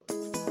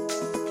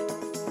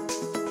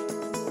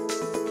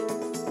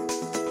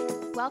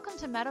Welcome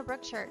to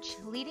Meadowbrook Church,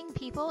 leading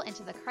people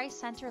into the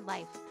Christ-centered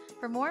life.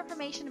 For more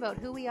information about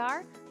who we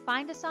are,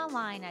 find us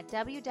online at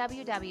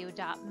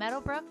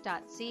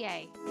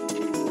www.meadowbrook.ca.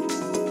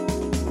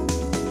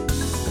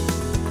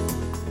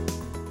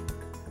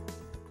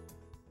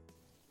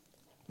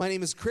 My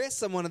name is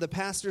Chris. I'm one of the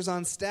pastors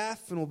on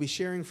staff, and we'll be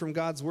sharing from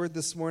God's Word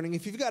this morning.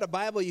 If you've got a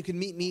Bible, you can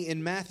meet me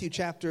in Matthew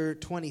chapter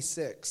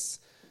 26.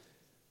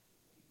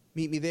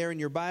 Meet me there in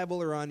your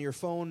Bible or on your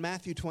phone,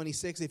 Matthew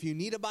 26. If you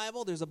need a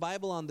Bible, there's a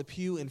Bible on the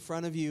pew in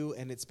front of you,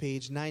 and it's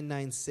page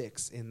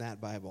 996 in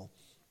that Bible.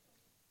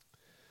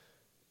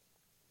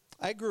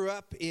 I grew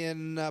up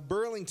in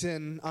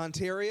Burlington,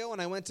 Ontario,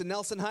 and I went to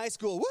Nelson High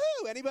School.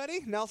 Woo! Anybody?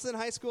 Nelson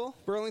High School,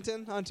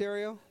 Burlington,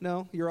 Ontario?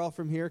 No? You're all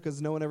from here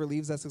because no one ever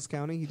leaves Essex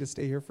County. You just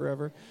stay here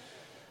forever.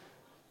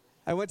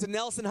 I went to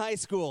Nelson High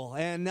School,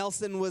 and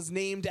Nelson was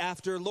named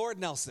after Lord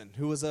Nelson,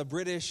 who was a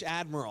British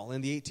admiral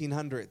in the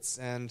 1800s,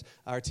 and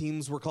our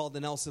teams were called the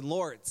Nelson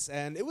Lords.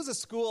 And it was a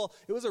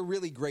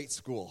really great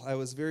school. I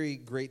was very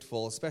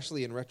grateful,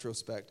 especially in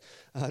retrospect,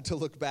 to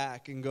look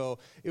back and go,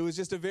 it was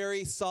just a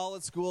very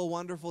solid school,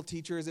 wonderful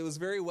teachers. It was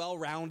very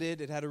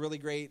well-rounded. It had a really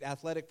great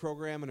athletic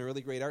program and a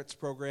really great arts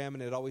program,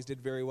 and it always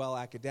did very well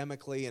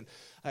academically. And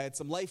I had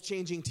some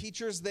life-changing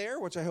teachers there,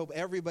 which I hope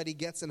everybody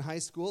gets in high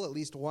school, at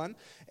least one.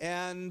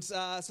 And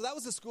so that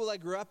was the school I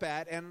grew up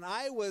at, and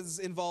I was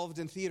involved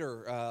in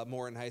theater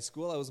more in high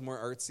school. I was more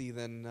artsy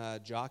than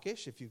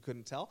jockish, if you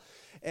couldn't tell.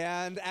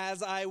 And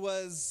as I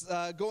was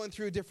going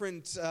through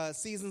different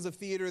seasons of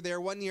theater there,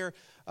 one year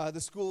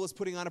the school was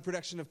putting on a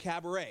production of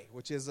Cabaret,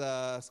 which is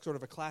sort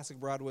of a classic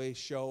Broadway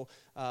show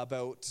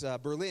about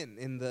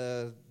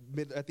Berlin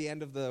at the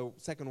end of the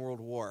Second World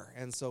War.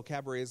 And so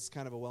Cabaret is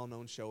kind of a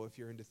well-known show if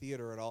you're into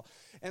theater at all.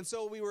 And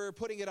so we were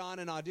putting it on,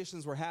 and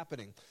auditions were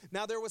happening.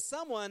 Now, there was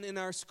someone in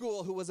our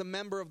school who was a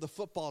member of the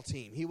football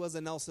team. He was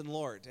a Nelson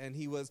Lord, and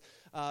he was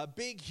a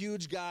big,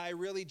 huge guy,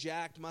 really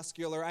jacked,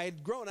 muscular. I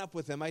had grown up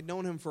with him. I'd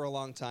known him for a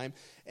long time.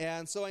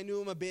 And so I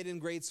knew him a bit in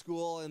grade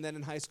school, and then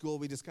in high school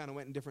we just kind of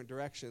went in different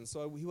directions.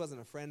 So he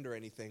wasn't a friend or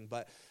anything,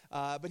 but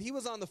he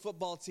was on the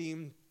football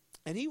team.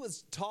 And he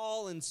was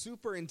tall and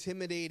super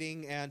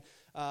intimidating, and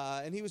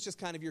he was just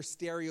kind of your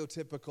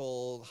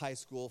stereotypical high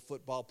school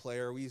football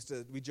player. We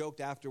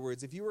joked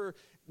afterwards, if you were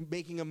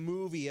making a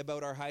movie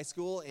about our high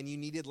school and you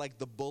needed like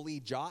the bully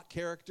jock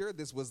character,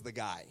 this was the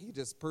guy. He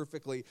just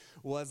perfectly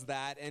was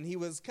that. And he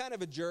was kind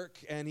of a jerk,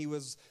 and he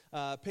was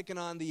picking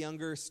on the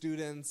younger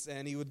students,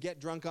 and he would get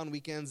drunk on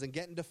weekends and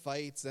get into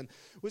fights, and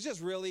was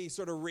just really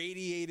sort of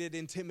radiated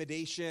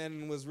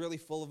intimidation, was really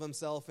full of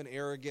himself and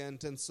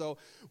arrogant. And so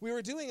we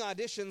were doing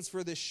auditions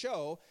for this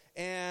show,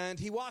 and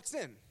he walks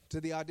in to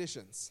the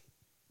auditions,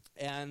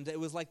 and it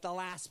was like the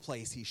last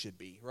place he should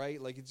be, right?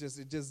 Like it just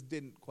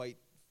didn't quite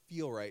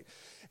feel right.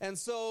 And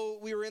so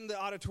we were in the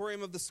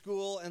auditorium of the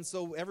school, and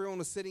so everyone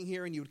was sitting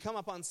here, and you would come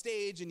up on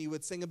stage and you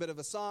would sing a bit of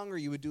a song, or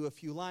you would do a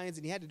few lines,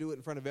 and you had to do it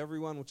in front of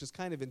everyone, which is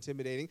kind of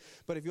intimidating.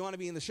 But if you want to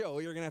be in the show,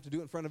 you're going to have to do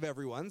it in front of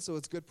everyone, so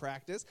it's good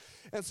practice.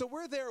 And so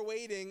we're there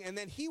waiting, and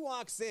then he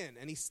walks in,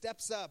 and he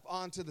steps up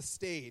onto the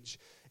stage,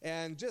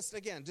 and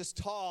just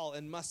tall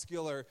and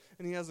muscular,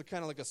 and he has a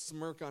kind of like a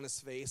smirk on his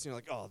face, and you're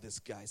like, oh, this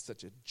guy's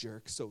such a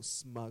jerk, so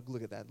smug.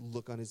 Look at that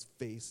look on his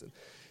face. And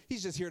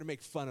he's just here to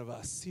make fun of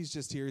us. He's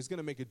just here. He's going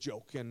to make a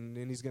joke, and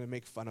he's going to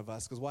make fun of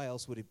us, because why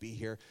else would he be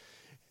here?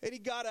 And he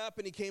got up,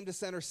 and he came to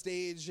center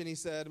stage, and he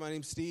said, my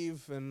name's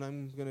Steve, and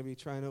I'm going to be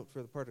trying out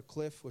for the part of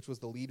Cliff, which was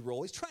the lead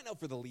role. He's trying out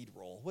for the lead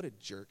role. What a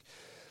jerk.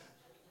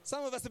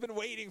 Some of us have been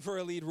waiting for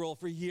a lead role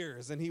for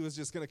years, and he was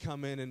just going to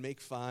come in and make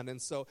fun. And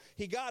so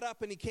he got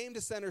up, and he came to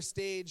center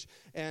stage,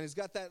 and he's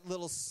got that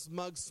little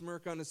smug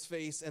smirk on his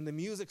face, and the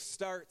music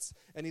starts,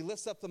 and he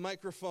lifts up the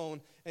microphone,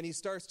 and he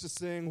starts to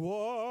sing,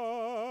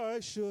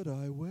 why should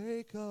I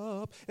wake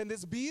up? And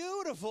this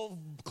beautiful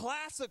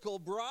classical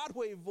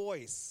Broadway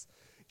voice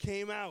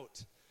came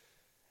out,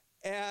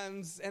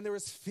 and there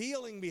was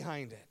feeling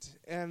behind it,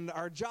 and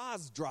our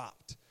jaws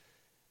dropped,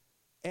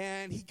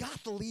 and he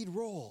got the lead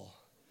role.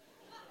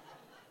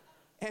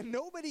 And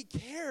nobody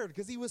cared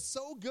because he was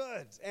so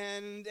good,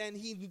 and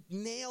he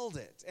nailed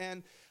it.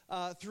 And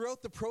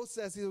throughout the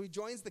process, he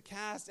joins the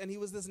cast, and he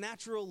was this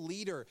natural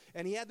leader.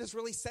 And he had this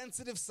really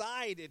sensitive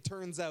side, it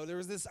turns out. There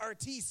was this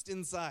artiste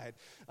inside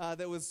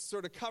that was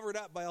sort of covered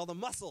up by all the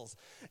muscles.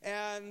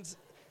 And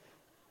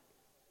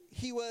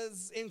he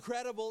was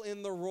incredible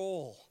in the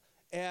role.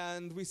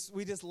 And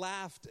we just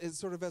laughed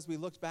as we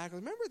looked back.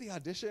 Remember the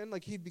audition?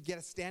 Like he'd get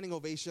a standing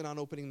ovation on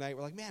opening night.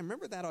 We're like, man,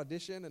 remember that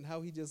audition and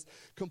how he just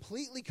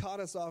completely caught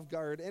us off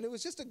guard. And it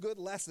was just a good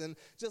lesson,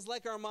 just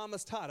like our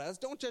mamas taught us.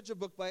 Don't judge a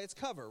book by its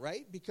cover,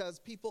 right? Because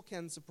people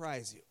can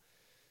surprise you.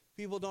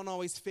 People don't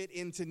always fit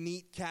into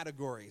neat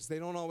categories. They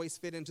don't always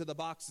fit into the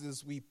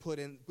boxes we put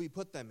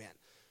them in.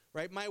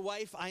 Right? My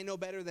wife, I know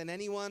better than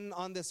anyone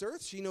on this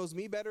earth. She knows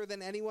me better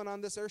than anyone on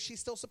this earth. She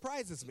still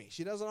surprises me.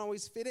 She doesn't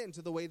always fit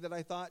into the way that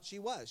I thought she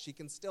was. She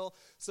can still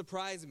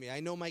surprise me. I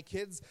know my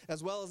kids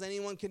as well as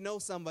anyone can know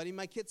somebody.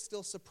 My kids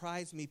still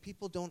surprise me.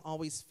 People don't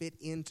always fit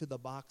into the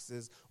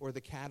boxes or the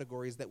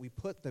categories that we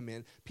put them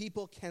in.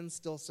 People can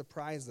still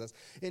surprise us.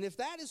 And if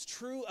that is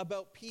true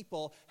about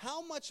people,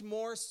 how much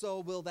more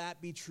so will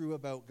that be true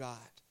about God?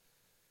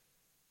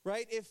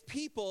 Right? If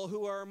people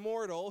who are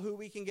mortal, who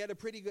we can get a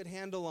pretty good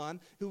handle on,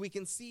 who we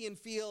can see and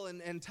feel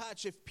and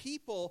touch, if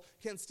people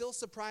can still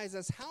surprise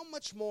us, how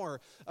much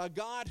more a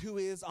God who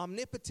is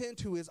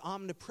omnipotent, who is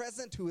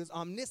omnipresent, who is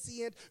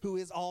omniscient, who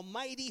is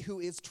almighty, who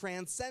is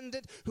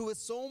transcendent, who is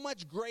so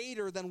much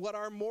greater than what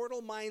our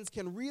mortal minds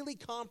can really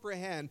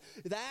comprehend,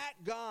 that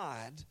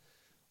God,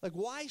 like,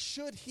 why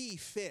should he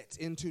fit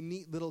into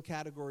neat little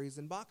categories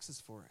and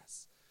boxes for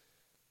us?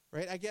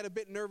 Right? I get a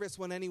bit nervous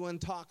when anyone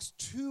talks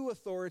too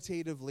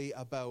authoritatively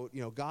about,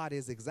 God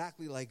is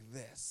exactly like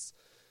this.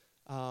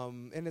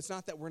 And it's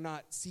not that we're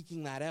not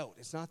seeking that out.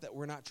 It's not that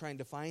we're not trying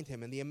to find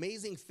him. And the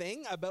amazing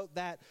thing about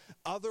that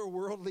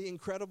otherworldly,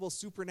 incredible,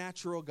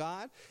 supernatural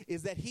God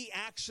is that he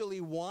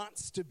actually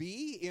wants to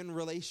be in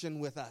relation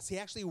with us. He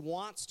actually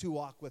wants to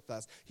walk with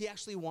us. He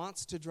actually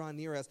wants to draw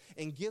near us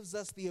and gives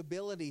us the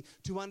ability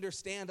to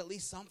understand at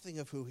least something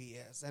of who he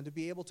is and to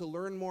be able to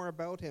learn more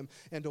about him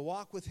and to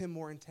walk with him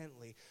more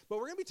intently. But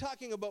we're going to be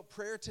talking about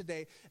prayer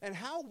today and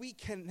how we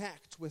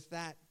connect with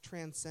that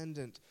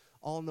transcendent,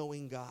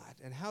 all-knowing God.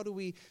 And how do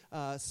we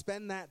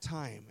spend that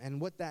time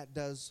and what that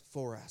does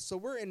for us? So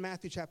we're in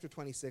Matthew chapter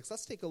 26.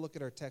 Let's take a look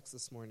at our text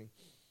this morning.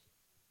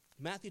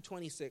 Matthew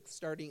 26,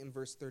 starting in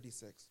verse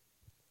 36.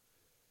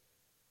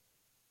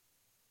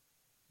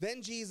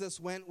 Then Jesus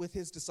went with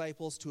his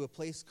disciples to a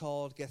place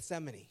called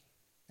Gethsemane,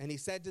 and he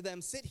said to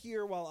them, "Sit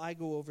here while I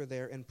go over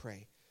there and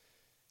pray."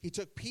 He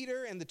took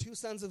Peter and the two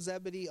sons of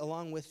Zebedee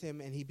along with him,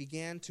 and he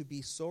began to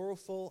be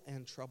sorrowful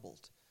and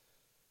troubled.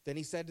 Then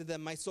he said to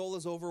them, "My soul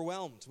is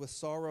overwhelmed with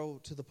sorrow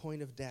to the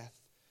point of death.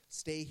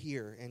 Stay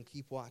here and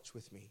keep watch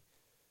with me."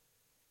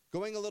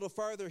 Going a little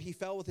farther, he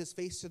fell with his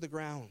face to the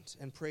ground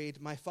and prayed,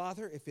 "My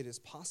Father, if it is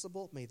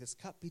possible, may this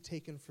cup be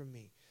taken from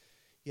me.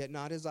 Yet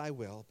not as I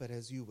will, but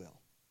as you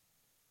will."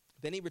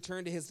 Then he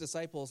returned to his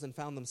disciples and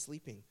found them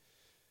sleeping.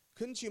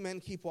 "Couldn't you men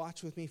keep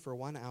watch with me for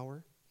 1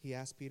 hour?" he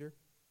asked Peter.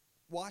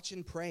 "Watch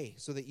and pray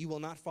so that you will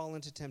not fall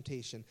into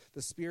temptation.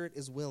 The spirit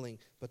is willing,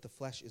 but the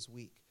flesh is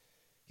weak."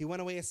 He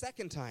went away a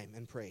second time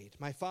and prayed,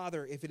 "My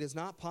Father, if it is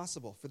not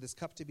possible for this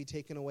cup to be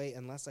taken away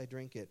unless I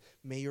drink it,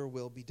 may your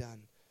will be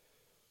done."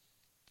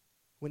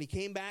 When he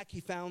came back,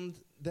 he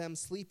found them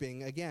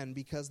sleeping again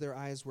because their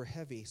eyes were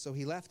heavy. So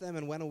he left them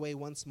and went away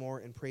once more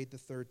and prayed the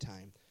third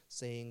time,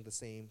 saying the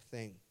same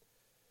thing.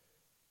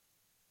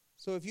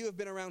 So if you have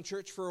been around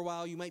church for a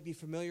while, you might be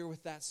familiar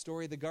with that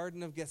story, the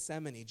Garden of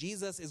Gethsemane.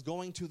 Jesus is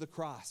going to the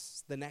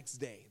cross the next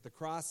day. The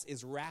cross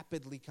is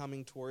rapidly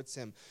coming towards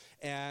him,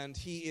 and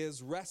he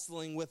is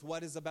wrestling with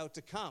what is about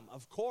to come.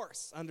 Of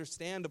course,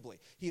 understandably,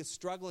 he is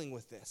struggling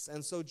with this.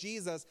 And so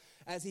Jesus,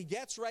 as he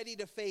gets ready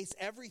to face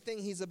everything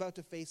he's about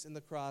to face in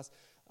the cross,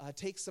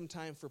 takes some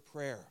time for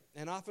prayer.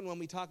 And often when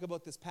we talk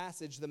about this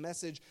passage, the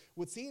message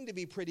would seem to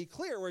be pretty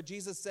clear, where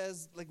Jesus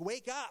says,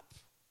 wake up.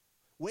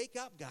 Wake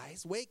up,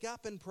 guys. Wake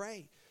up and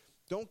pray.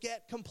 Don't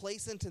get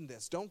complacent in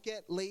this. Don't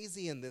get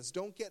lazy in this.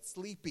 Don't get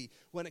sleepy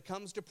when it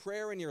comes to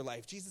prayer in your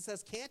life. Jesus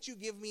says, can't you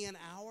give me an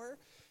hour?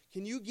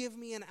 Can you give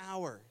me an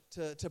hour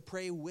to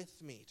pray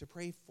with me, to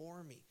pray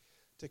for me,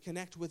 to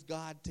connect with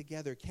God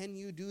together? Can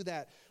you do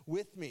that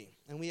with me?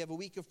 And we have a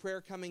week of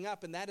prayer coming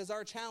up, and that is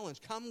our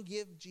challenge. Come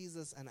give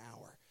Jesus an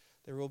hour.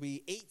 There will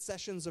be 8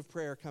 sessions of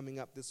prayer coming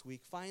up this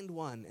week. Find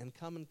one and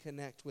come and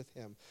connect with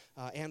him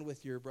and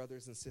with your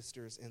brothers and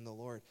sisters in the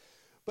Lord.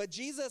 But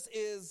Jesus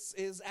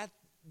is at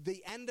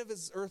the end of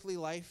his earthly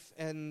life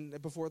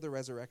and before the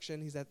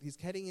resurrection. He's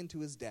heading into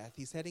his death.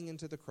 He's heading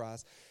into the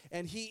cross.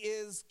 And he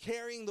is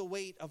carrying the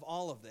weight of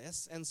all of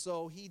this. And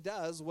so he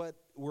does what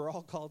we're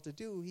all called to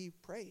do. He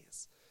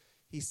prays.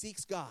 He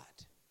seeks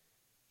God.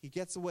 He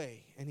gets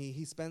away and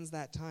he spends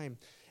that time.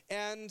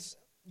 And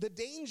the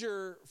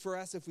danger for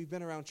us, if we've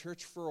been around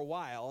church for a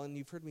while, and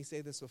you've heard me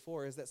say this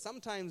before, is that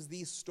sometimes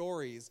these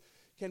stories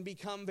can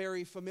become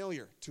very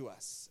familiar to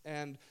us.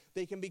 And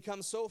they can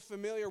become so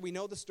familiar, we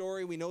know the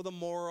story, we know the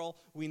moral,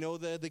 we know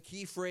the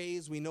key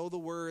phrase, we know the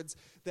words,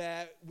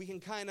 that we can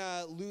kind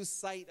of lose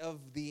sight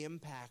of the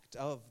impact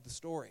of the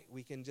story.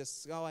 We can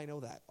just, I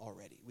know that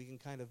already. We can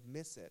kind of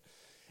miss it.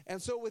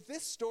 And so with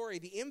this story,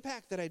 the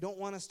impact that I don't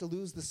want us to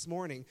lose this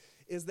morning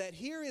is that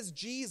here is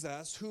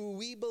Jesus, who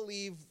we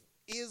believe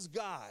is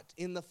God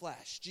in the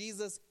flesh.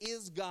 Jesus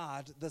is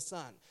God the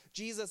Son.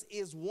 Jesus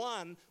is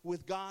one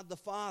with God the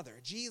Father.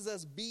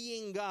 Jesus,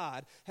 being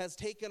God, has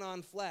taken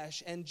on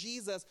flesh. And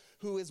Jesus,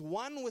 who is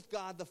one with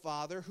God the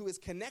Father, who is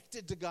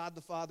connected to God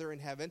the Father in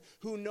heaven,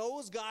 who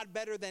knows God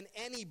better than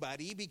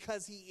anybody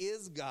because he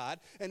is God,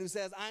 and who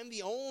says, I'm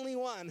the only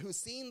one who's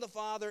seen the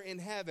Father in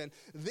heaven.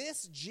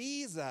 This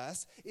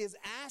Jesus is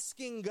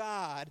asking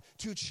God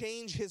to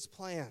change his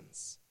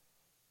plans.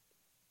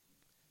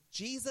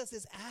 Jesus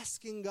is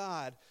asking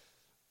God,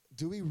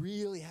 do we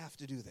really have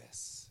to do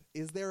this?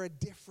 Is there a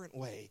different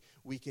way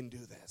we can do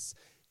this?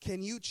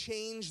 Can you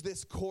change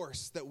this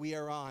course that we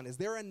are on? Is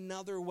there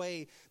another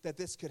way that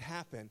this could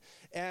happen?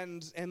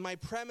 And my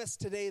premise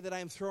today that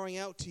I'm throwing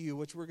out to you,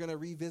 which we're going to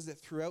revisit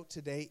throughout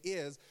today,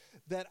 is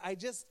that I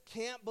just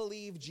can't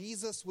believe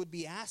Jesus would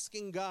be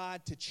asking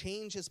God to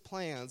change his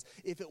plans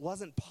if it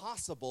wasn't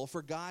possible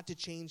for God to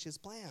change his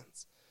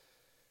plans.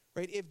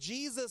 Right? If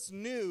Jesus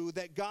knew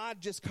that God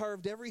just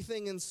carved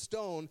everything in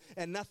stone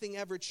and nothing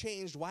ever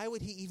changed, why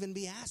would he even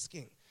be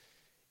asking?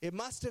 It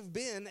must have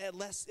been at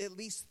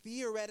least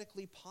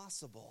theoretically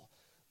possible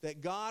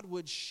that God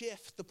would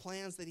shift the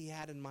plans that he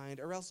had in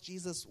mind, or else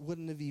Jesus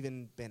wouldn't have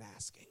even been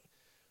asking,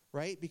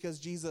 right? Because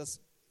Jesus,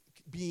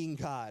 being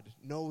God,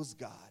 knows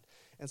God.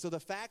 And so the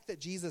fact that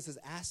Jesus is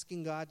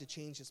asking God to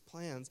change his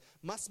plans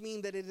must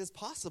mean that it is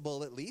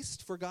possible, at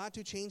least, for God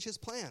to change his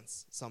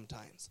plans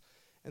sometimes.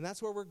 And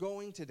that's where we're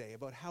going today,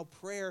 about how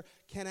prayer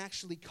can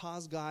actually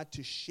cause God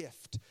to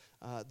shift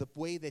the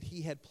way that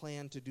he had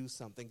planned to do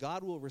something.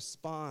 God will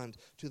respond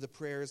to the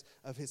prayers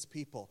of his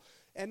people.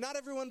 And not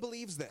everyone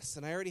believes this.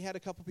 And I already had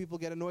a couple people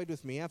get annoyed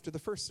with me after the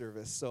first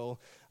service. So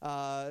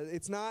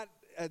it's not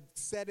a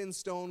set in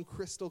stone,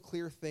 crystal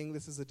clear thing.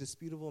 This is a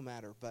disputable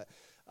matter. But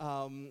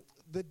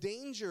the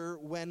danger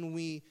when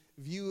we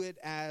view it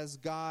as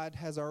God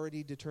has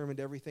already determined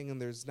everything and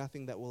there's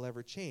nothing that will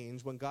ever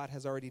change, when God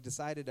has already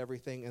decided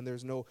everything and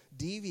there's no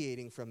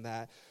deviating from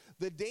that,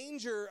 the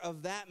danger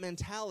of that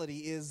mentality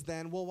is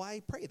then, well,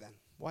 why pray then?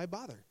 Why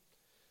bother?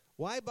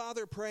 Why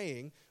bother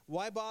praying?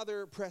 Why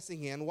bother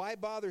pressing in? Why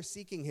bother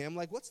seeking him?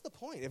 Like, what's the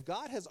point? If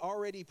God has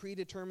already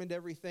predetermined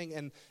everything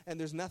and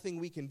there's nothing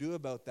we can do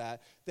about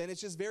that, then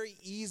it's just very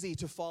easy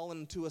to fall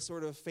into a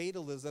sort of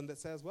fatalism that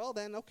says, well,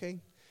 then, okay,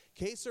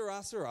 que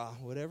sera, sera,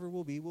 whatever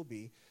will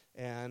be,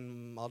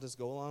 and I'll just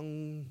go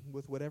along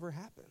with whatever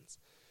happens.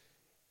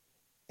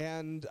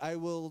 And I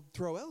will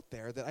throw out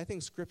there that I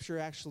think Scripture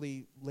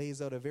actually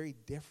lays out a very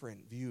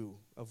different view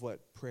of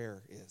what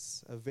prayer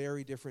is, a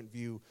very different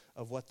view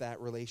of what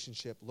that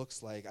relationship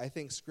looks like. I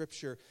think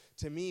Scripture,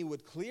 to me,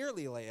 would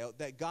clearly lay out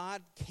that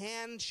God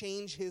can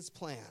change his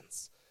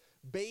plans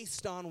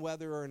based on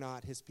whether or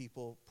not his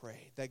people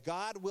pray. That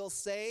God will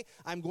say,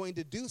 I'm going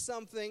to do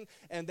something,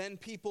 and then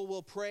people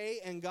will pray,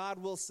 and God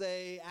will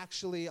say,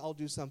 actually, I'll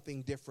do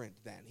something different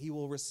then. He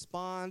will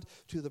respond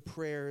to the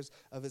prayers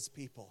of his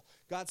people.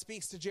 God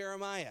speaks to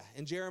Jeremiah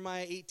in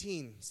Jeremiah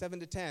 18,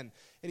 7-10,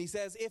 and he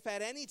says, if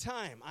at any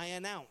time I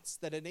announce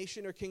that a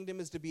nation or kingdom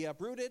is to be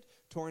uprooted,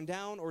 torn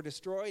down, or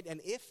destroyed,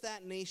 and if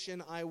that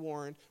nation I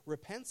warned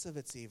repents of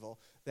its evil,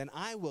 then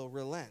I will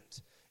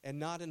relent and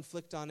not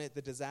inflict on it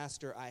the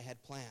disaster I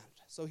had planned.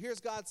 So here's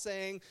God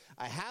saying,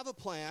 I have a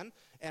plan,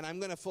 and I'm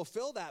going to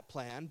fulfill that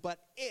plan, but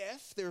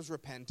if there's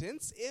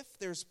repentance, if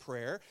there's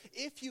prayer,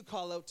 if you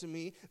call out to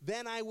me,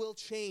 then I will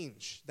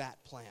change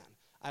that plan.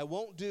 I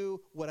won't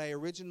do what I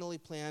originally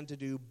planned to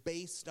do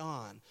based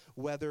on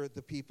whether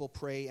the people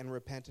pray and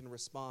repent and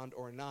respond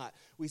or not.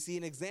 We see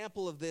an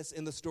example of this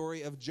in the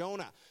story of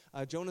Jonah.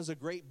 Jonah's a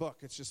great book.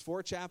 It's just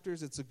 4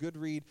 chapters. It's a good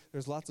read.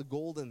 There's lots of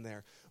gold in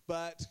there.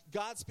 But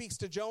God speaks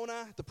to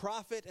Jonah, the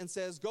prophet, and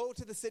says, go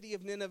to the city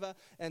of Nineveh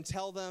and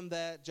tell them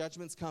that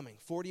judgment's coming.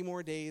 40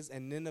 more days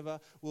and Nineveh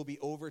will be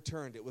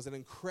overturned. It was an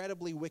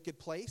incredibly wicked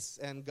place,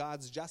 and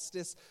God's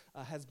justice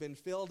has been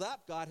filled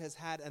up. God has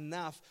had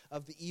enough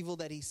of the evil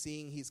that he's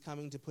seeing. He's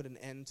coming to put an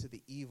end to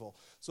the evil.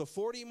 So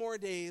 40 more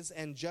days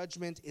and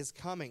judgment is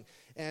coming.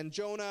 And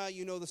Jonah,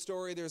 you know the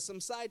story. There's some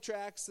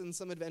sidetracks and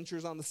some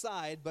adventures on the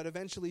side, but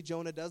eventually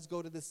Jonah does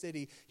go to the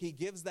city. He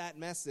gives that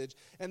message.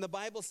 And the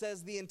Bible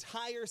says the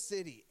entire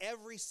city,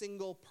 every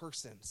single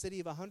person, city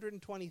of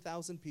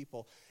 120,000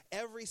 people,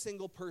 every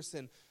single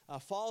person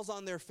falls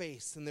on their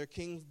face, and their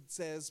king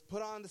says,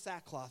 put on the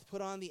sackcloth,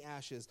 put on the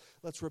ashes,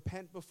 let's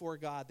repent before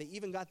God. They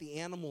even got the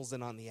animals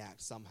in on the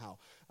act somehow.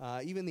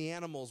 Even the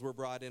animals were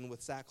brought in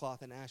with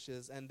sackcloth and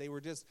ashes, and they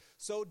were just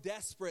so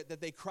desperate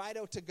that they cried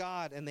out to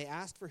God, and they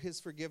asked for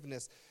his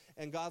forgiveness.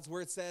 And God's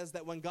word says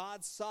that when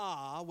God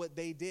saw what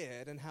they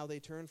did and how they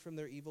turned from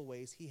their evil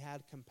ways, he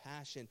had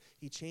compassion.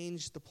 He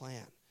changed the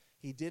plan.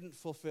 He didn't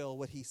fulfill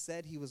what he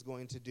said he was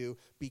going to do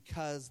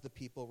because the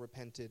people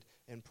repented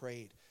and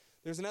prayed.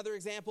 There's another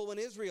example when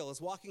Israel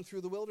is walking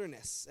through the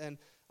wilderness, and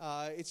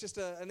it's just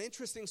an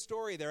interesting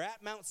story. They're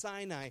at Mount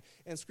Sinai,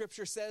 and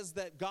Scripture says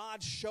that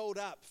God showed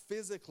up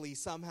physically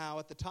somehow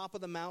at the top of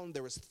the mountain.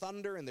 There was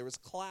thunder and there was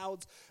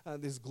clouds.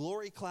 This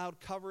glory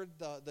cloud covered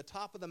the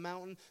top of the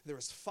mountain. There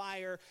was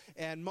fire,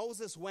 and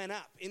Moses went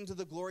up into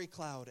the glory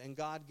cloud, and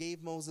God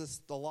gave Moses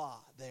the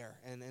law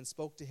there and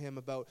spoke to him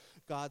about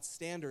God's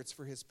standards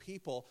for his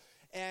people.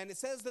 And it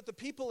says that the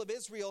people of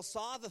Israel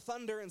saw the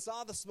thunder and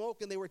saw the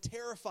smoke, and they were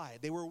terrified.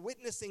 They were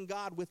witnessing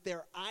God with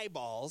their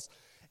eyeballs,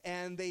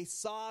 and they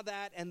saw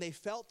that, and they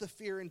felt the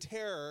fear and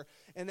terror.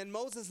 And then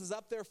Moses is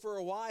up there for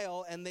a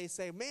while, and they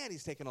say, man,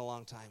 he's taking a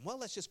long time. Well,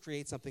 let's just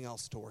create something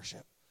else to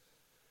worship.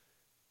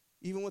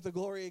 Even with the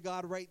glory of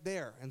God right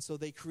there. And so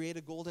they create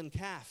a golden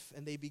calf,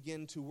 and they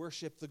begin to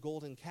worship the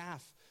golden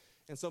calf.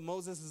 And so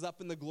Moses is up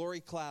in the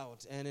glory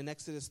cloud. And in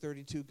Exodus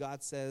 32,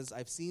 God says,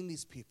 I've seen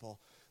these people.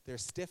 They're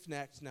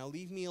stiff-necked. Now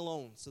leave me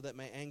alone so that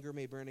my anger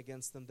may burn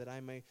against them, that I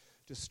may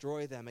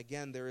destroy them.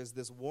 Again, there is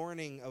this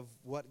warning of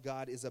what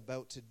God is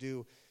about to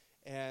do.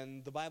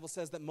 And the Bible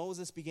says that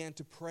Moses began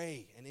to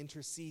pray and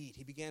intercede.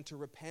 He began to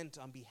repent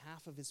on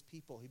behalf of his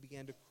people. He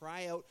began to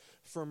cry out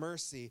for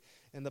mercy.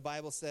 And the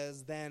Bible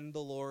says, then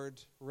the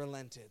Lord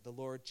relented. The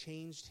Lord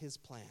changed his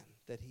plan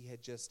that he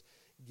had just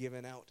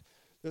given out.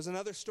 There's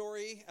another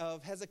story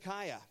of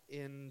Hezekiah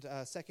in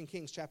 2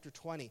 Kings chapter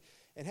 20.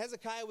 And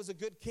Hezekiah was a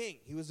good king.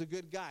 He was a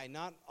good guy.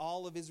 Not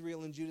all of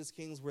Israel and Judah's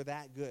kings were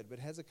that good, but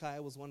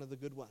Hezekiah was one of the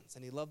good ones.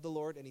 And he loved the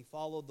Lord and he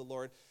followed the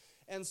Lord.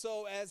 And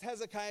so as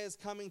Hezekiah is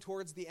coming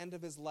towards the end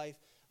of his life,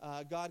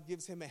 God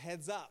gives him a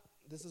heads up.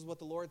 This is what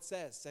the Lord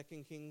says,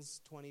 2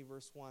 Kings 20,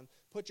 verse 1.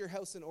 Put your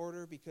house in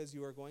order because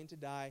you are going to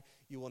die.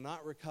 You will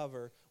not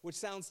recover, which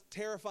sounds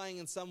terrifying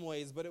in some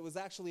ways, but it was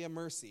actually a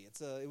mercy.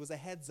 It was a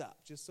heads up,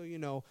 just so you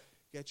know.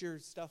 Get your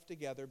stuff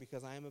together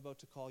because I am about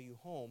to call you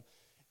home.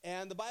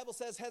 And the Bible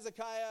says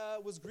Hezekiah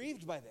was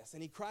grieved by this,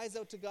 and he cries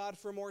out to God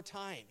for more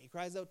time. He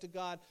cries out to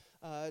God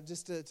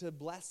just to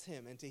bless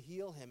him and to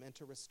heal him and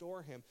to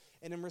restore him.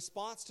 And in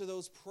response to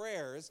those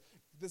prayers,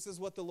 this is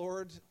what the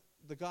Lord,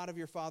 the God of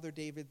your father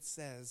David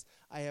says,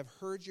 I have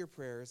heard your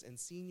prayers and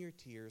seen your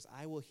tears.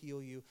 I will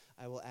heal you.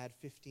 I will add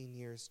 15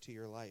 years to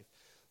your life.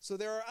 So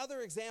there are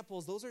other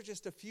examples. Those are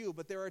just a few,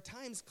 but there are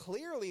times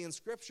clearly in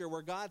Scripture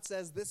where God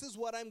says, this is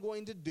what I'm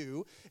going to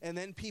do, and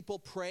then people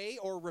pray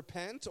or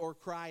repent or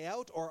cry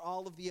out or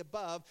all of the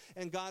above,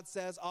 and God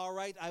says, all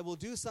right, I will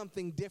do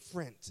something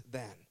different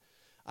then.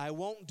 I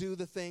won't do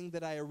the thing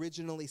that I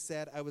originally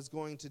said I was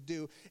going to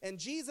do. And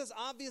Jesus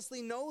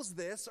obviously knows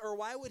this, or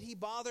why would he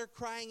bother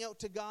crying out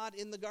to God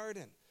in the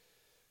garden?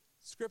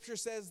 Scripture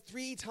says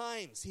 3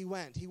 times he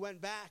went. He went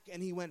back,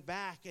 and he went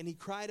back, and he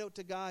cried out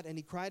to God, and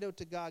he cried out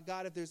to God,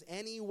 God, if there's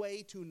any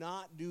way to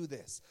not do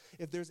this,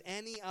 if there's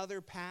any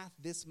other path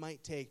this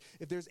might take,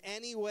 if there's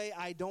any way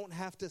I don't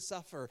have to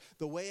suffer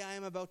the way I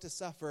am about to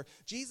suffer,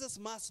 Jesus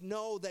must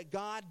know that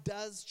God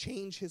does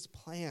change his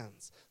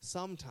plans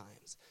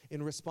sometimes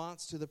in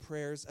response to the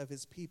prayers of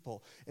his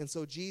people. And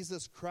so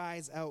Jesus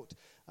cries out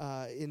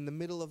in the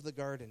middle of the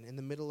garden, in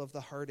the middle of the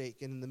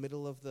heartache, and in the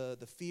middle of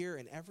the fear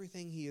and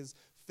everything he is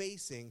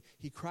facing.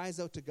 He cries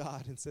out to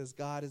God and says,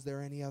 God, is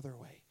there any other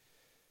way?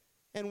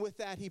 And with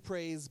that he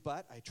prays,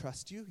 but I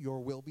trust you,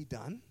 your will be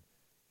done.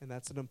 And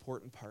that's an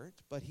important part.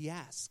 But he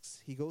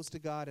asks. He goes to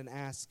God and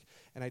asks,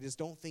 and I just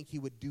don't think he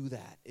would do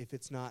that if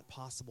it's not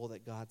possible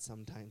that God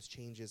sometimes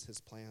changes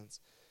his plans.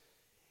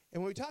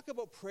 And when we talk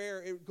about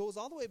prayer, it goes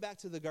all the way back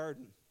to the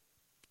garden.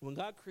 When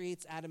God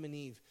creates Adam and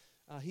Eve,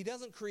 he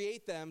doesn't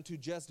create them to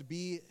just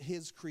be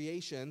his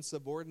creation,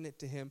 subordinate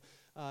to him.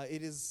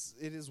 It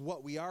is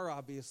what we are,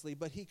 obviously,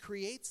 but he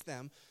creates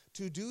them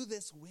to do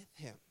this with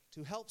him,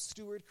 to help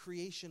steward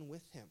creation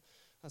with him.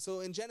 So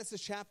in Genesis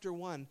chapter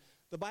 1,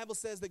 the Bible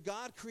says that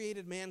God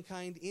created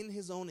mankind in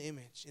his own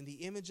image. In the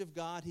image of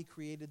God, he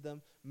created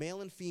them.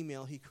 Male and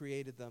female, he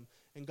created them.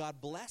 And God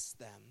blessed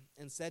them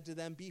and said to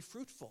them, be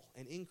fruitful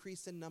and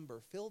increase in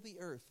number. Fill the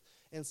earth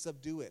and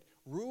subdue it.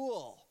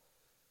 Rule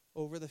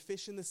over the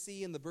fish in the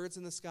sea and the birds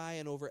in the sky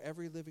and over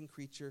every living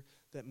creature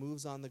that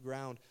moves on the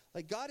ground.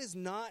 Like, God is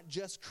not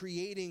just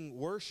creating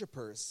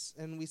worshipers.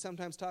 And we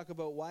sometimes talk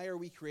about, why are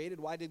we created?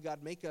 Why did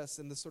God make us?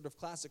 And the sort of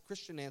classic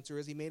Christian answer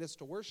is he made us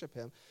to worship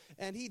him.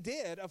 And he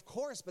did, of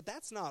course, but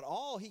that's not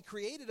all. He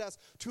created us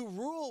to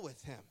rule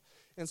with him.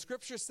 And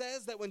Scripture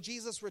says that when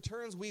Jesus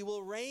returns, we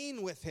will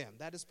reign with him.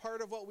 That is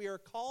part of what we are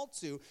called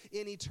to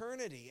in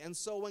eternity. And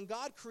so when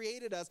God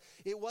created us,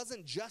 it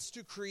wasn't just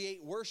to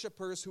create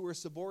worshipers who were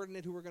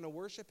subordinate, who were going to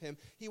worship him.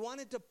 He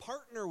wanted to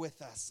partner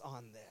with us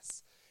on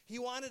this. He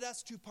wanted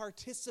us to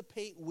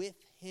participate with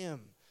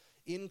him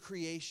in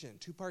creation,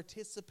 to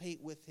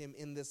participate with him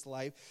in this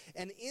life.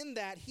 And in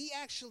that, he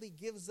actually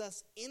gives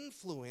us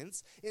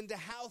influence into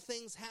how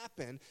things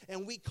happen.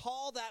 And we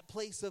call that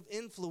place of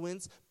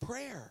influence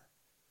prayer.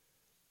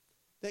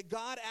 That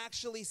God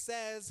actually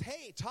says,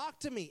 hey,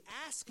 talk to me,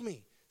 ask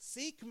me,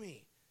 seek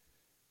me,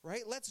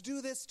 right? Let's do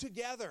this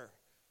together.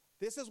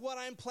 This is what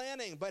I'm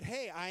planning, but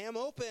hey, I am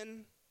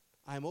open.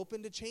 I'm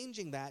open to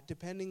changing that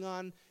depending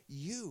on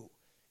you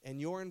and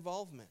your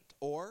involvement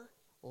or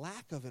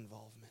lack of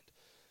involvement.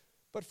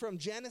 But from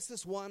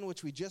Genesis 1,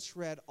 which we just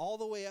read, all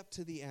the way up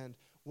to the end,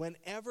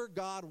 whenever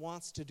God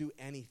wants to do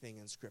anything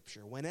in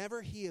Scripture,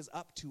 whenever he is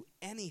up to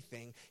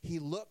anything, he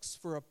looks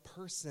for a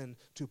person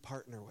to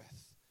partner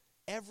with.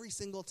 Every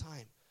single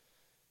time.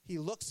 He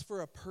looks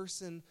for a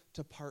person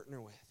to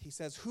partner with. He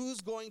says, who's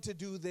going to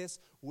do this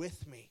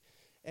with me?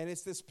 And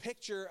it's this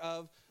picture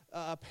of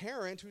a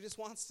parent who just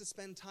wants to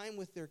spend time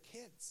with their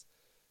kids.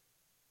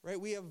 Right?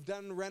 We have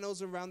done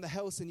renos around the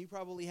house, and you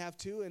probably have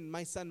too. And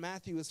my son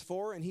Matthew is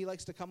 4, and he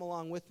likes to come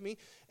along with me.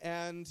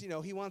 And,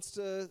 he wants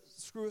to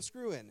screw a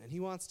screw in, and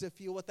he wants to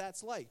feel what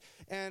that's like.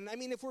 And, I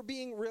mean, if we're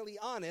being really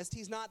honest,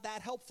 he's not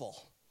that helpful.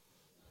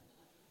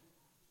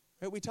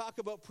 Right? We talk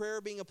about prayer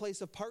being a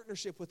place of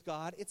partnership with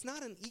God. It's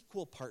not an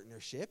equal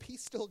partnership.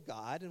 He's still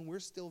God, and we're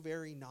still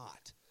very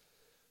not.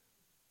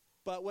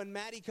 But when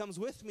Maddie comes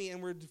with me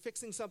and we're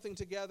fixing something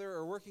together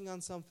or working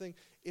on something,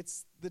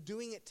 it's the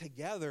doing it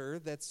together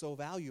that's so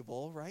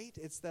valuable, right?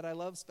 It's that I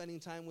love spending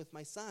time with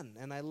my son,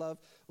 and I love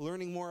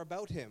learning more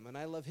about him, and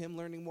I love him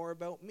learning more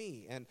about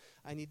me, and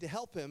I need to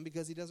help him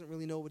because he doesn't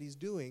really know what he's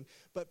doing.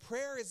 But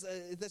prayer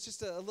that's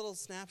just a little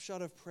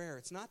snapshot of prayer.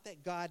 It's not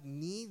that God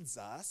needs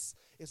us.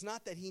 It's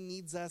not that he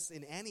needs us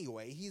in any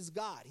way. He's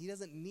God. He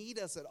doesn't need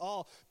us at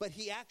all, but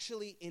he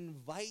actually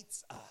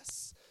invites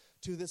us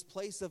to this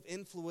place of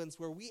influence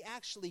where we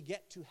actually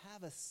get to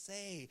have a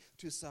say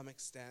to some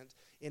extent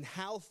in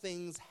how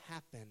things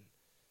happen.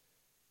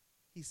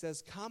 He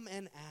says, come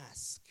and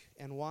ask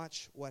and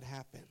watch what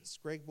happens.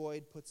 Greg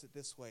Boyd puts it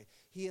this way.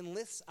 He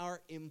enlists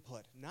our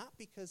input, not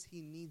because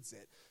he needs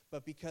it,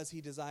 but because he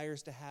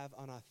desires to have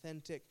an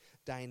authentic,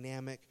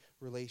 dynamic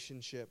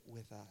relationship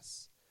with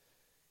us.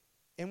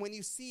 And when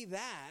you see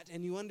that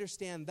and you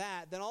understand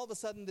that, then all of a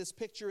sudden this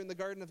picture in the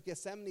Garden of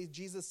Gethsemane,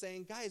 Jesus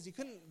saying, guys, you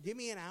couldn't give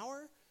me an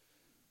hour?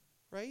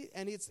 Right?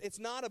 And it's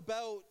not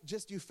about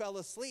just you fell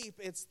asleep.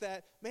 It's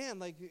that, man,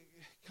 like,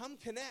 come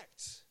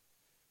connect,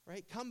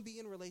 right? Come be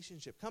in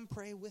relationship. Come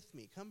pray with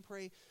me. Come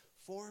pray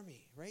for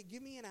me, right?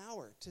 Give me an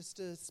hour just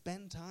to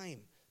spend time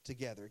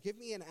together. Give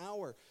me an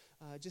hour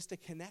just to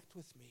connect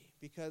with me.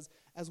 Because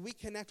as we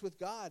connect with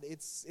God,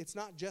 it's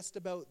not just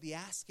about the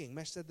asking.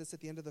 Mesh said this at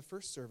the end of the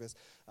first service.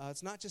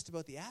 It's not just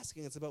about the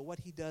asking. It's about what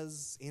he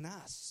does in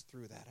us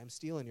through that. I'm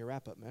stealing your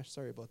wrap-up, Mesh.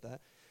 Sorry about that.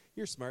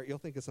 You're smart. You'll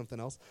think of something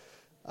else.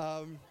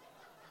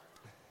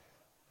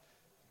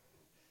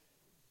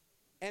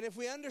 And if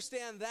we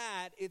understand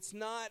that,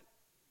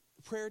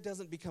 prayer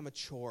doesn't become a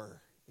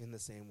chore in the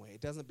same way. It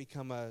doesn't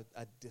become a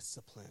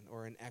discipline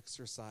or an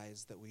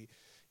exercise that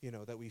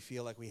we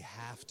feel like we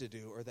have to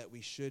do or that we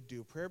should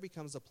do. Prayer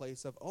becomes a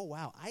place of, oh,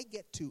 wow, I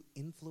get to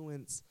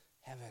influence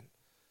heaven.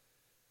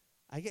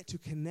 I get to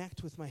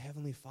connect with my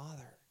Heavenly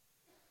Father.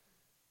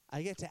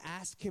 I get to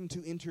ask him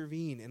to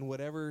intervene in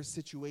whatever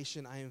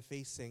situation I am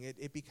facing.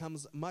 It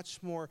becomes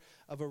much more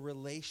of a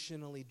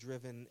relationally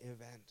driven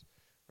event.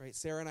 Right?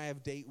 Sarah and I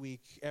have date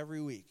week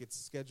every week. It's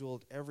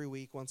scheduled every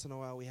week. Once in a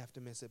while we have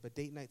to miss it, but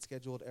date night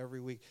scheduled every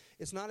week.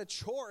 It's not a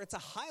chore, it's a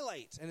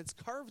highlight, and it's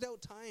carved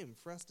out time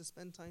for us to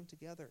spend time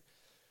together.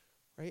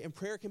 Right? And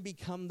prayer can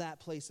become that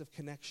place of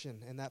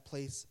connection and that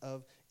place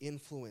of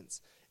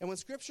influence. And when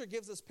Scripture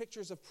gives us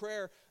pictures of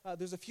prayer,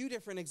 there's a few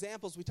different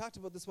examples. We talked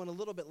about this one a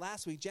little bit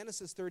last week.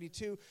 Genesis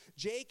 32,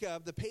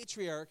 Jacob, the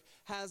patriarch,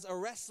 has a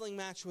wrestling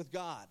match with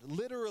God.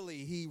 Literally,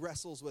 he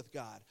wrestles with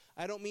God.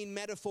 I don't mean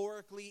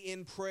metaphorically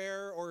in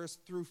prayer or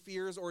through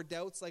fears or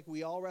doubts like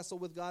we all wrestle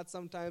with God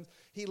sometimes.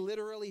 He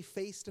literally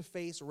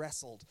face-to-face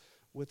wrestled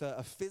with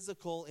a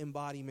physical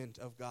embodiment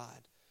of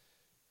God.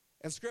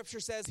 And Scripture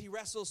says he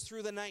wrestles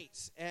through the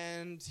night,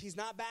 and he's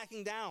not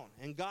backing down.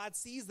 And God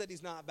sees that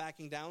he's not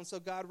backing down, so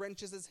God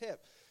wrenches his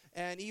hip.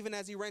 And even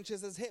as he wrenches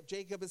his hip,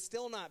 Jacob is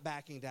still not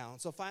backing down.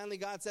 So finally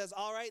God says,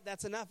 all right,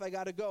 that's enough. I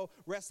got to go.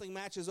 Wrestling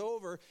match is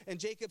over. And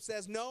Jacob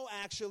says, no,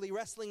 actually,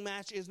 wrestling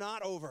match is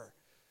not over.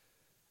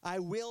 I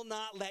will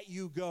not let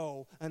you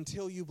go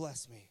until you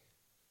bless me.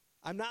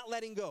 I'm not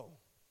letting go.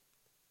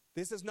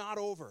 This is not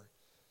over.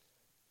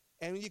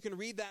 And you can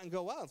read that and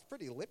go, wow, it's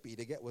pretty lippy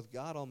to get with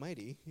God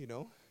Almighty, you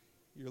know.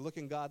 You're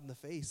looking God in the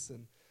face,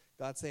 and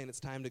God's saying it's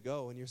time to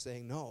go, and you're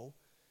saying no.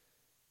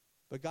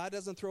 But God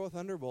doesn't throw a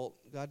thunderbolt.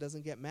 God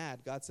doesn't get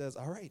mad. God says,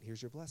 all right,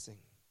 here's your blessing.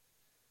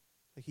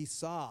 Like he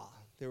saw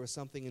there was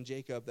something in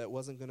Jacob that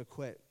wasn't going to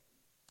quit.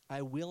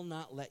 I will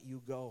not let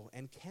you go.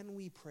 And can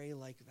we pray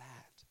like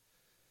that?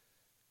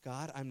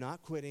 God, I'm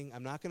not quitting.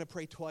 I'm not going to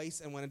pray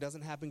twice, and when it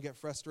doesn't happen, get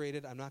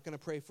frustrated. I'm not going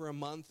to pray for a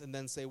month and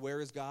then say,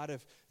 where is God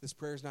if this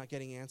prayer is not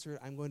getting answered?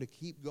 I'm going to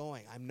keep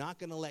going. I'm not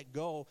going to let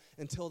go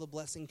until the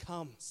blessing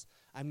comes.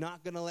 I'm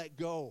not going to let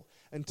go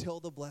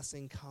until the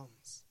blessing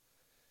comes.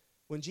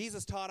 When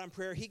Jesus taught on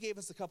prayer, he gave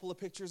us a couple of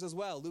pictures as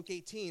well. Luke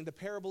 18, the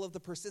parable of the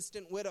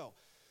persistent widow.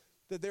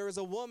 That there is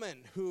a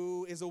woman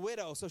who is a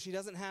widow, so she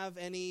doesn't have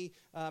any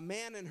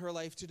man in her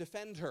life to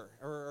defend her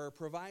or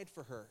provide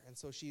for her. And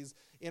so she's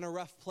in a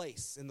rough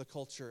place in the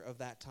culture of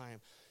that time.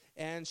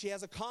 And she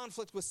has a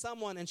conflict with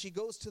someone, and she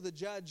goes to the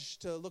judge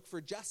to look for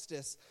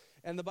justice.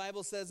 And the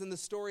Bible says in the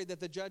story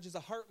that the judge is a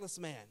heartless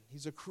man.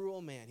 He's a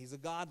cruel man. He's a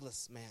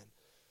godless man.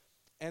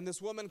 And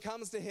this woman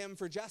comes to him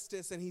for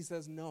justice, and he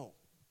says no.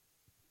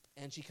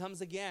 And she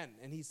comes again,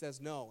 and he says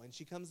no. And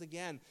she comes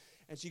again,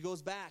 and she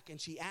goes back, and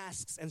she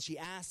asks, and she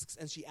asks,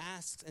 and she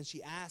asks, and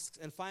she asks.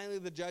 And finally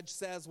the judge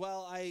says,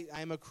 well,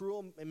 I'm a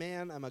cruel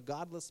man. I'm a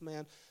godless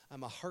man.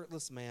 I'm a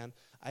heartless man.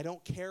 I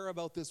don't care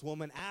about this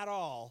woman at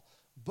all,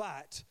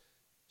 but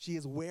she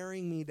is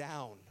wearing me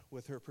down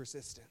with her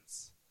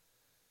persistence.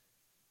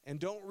 And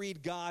don't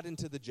read God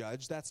into the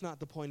judge. That's not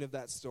the point of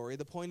that story.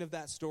 The point of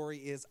that story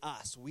is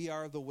us. We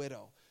are the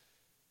widow.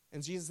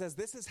 And Jesus says,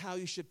 this is how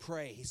you should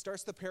pray. He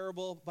starts the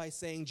parable by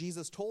saying,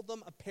 Jesus told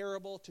them a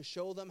parable to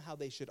show them how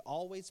they should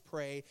always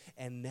pray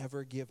and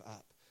never give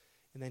up.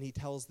 And then he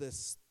tells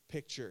this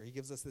picture. He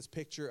gives us this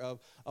picture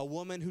of a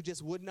woman who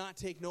just would not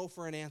take no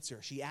for an answer.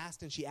 She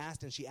asked and she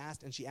asked and she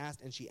asked and she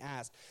asked and she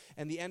asked.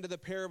 And the end of the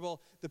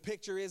parable, the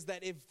picture is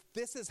that if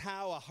this is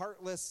how a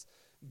heartless,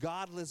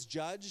 godless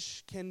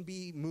judge can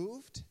be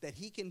moved, that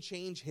he can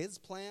change his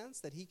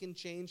plans, that he can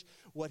change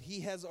what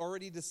he has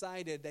already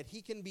decided, that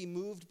he can be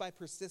moved by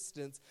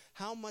persistence,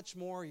 how much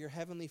more your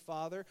heavenly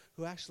Father,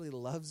 who actually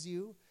loves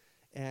you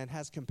and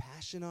has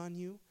compassion on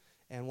you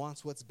and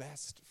wants what's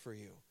best for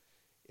you.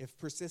 If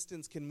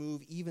persistence can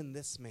move even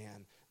this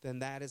man, then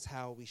that is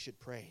how we should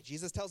pray.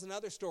 Jesus tells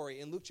another story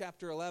in Luke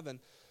chapter 11.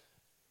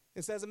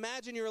 It says,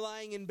 imagine you're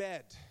lying in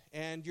bed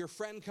and your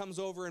friend comes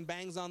over and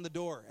bangs on the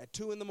door at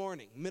 2 a.m,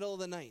 middle of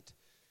the night,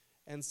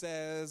 and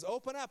says,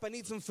 open up, I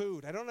need some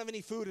food. I don't have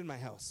any food in my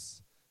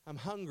house. I'm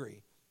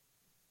hungry.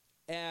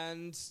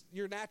 And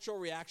your natural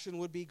reaction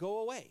would be, go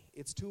away.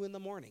 It's 2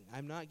 a.m.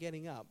 I'm not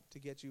getting up to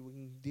get you. We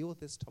can deal with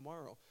this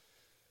tomorrow.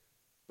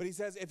 But he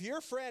says, if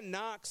your friend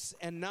knocks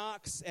and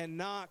knocks and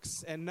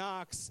knocks and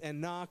knocks and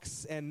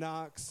knocks and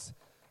knocks,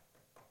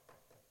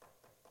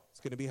 it's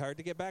going to be hard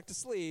to get back to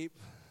sleep.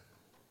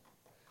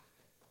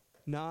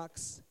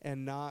 Knocks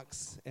and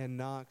knocks and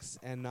knocks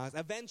and knocks.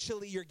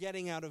 Eventually you're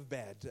getting out of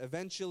bed.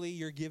 Eventually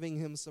you're giving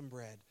him some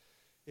bread.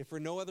 If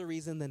for no other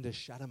reason than to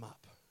shut him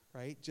up,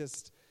 right?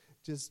 Just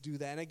do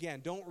that. And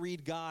again, don't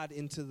read God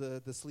into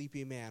the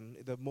sleepy man.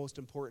 The most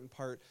important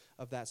part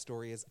of that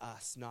story is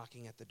us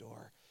knocking at the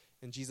door.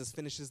 And Jesus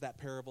finishes that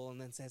parable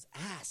and then says,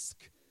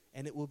 ask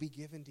and it will be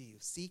given to you.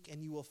 Seek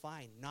and you will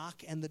find.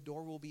 Knock and the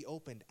door will be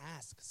opened.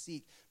 Ask,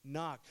 seek,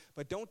 knock.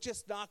 But don't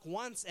just knock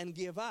once and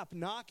give up.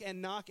 Knock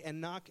and knock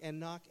and knock and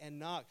knock and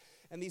knock.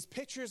 And these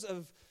pictures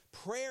of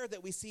prayer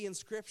that we see in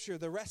Scripture,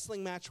 the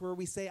wrestling match where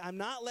we say, I'm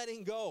not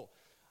letting go.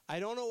 I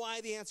don't know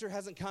why the answer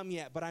hasn't come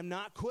yet, but I'm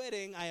not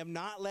quitting. I am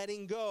not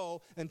letting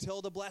go until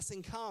the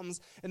blessing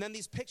comes. And then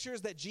these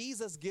pictures that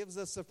Jesus gives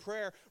us of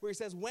prayer, where he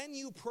says, when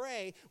you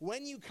pray,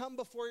 when you come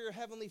before your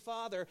heavenly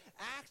Father,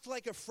 act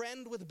like a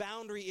friend with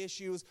boundary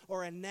issues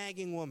or a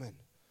nagging woman.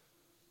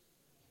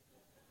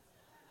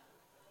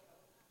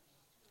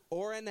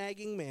 Or a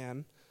nagging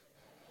man.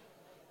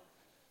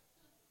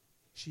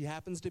 She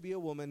happens to be a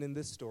woman in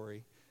this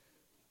story.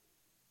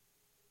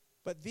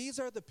 But these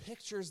are the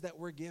pictures that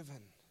we're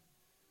given.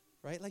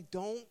 Right? Like,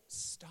 don't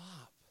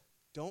stop.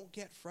 Don't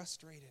get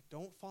frustrated.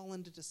 Don't fall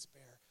into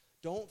despair.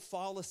 Don't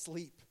fall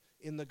asleep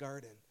in the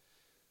garden.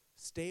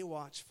 Stay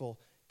watchful.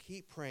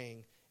 Keep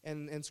praying.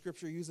 And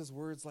Scripture uses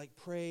words like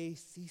pray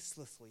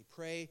ceaselessly,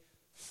 pray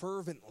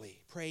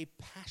fervently, pray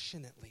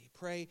passionately,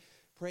 pray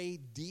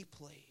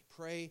deeply,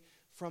 pray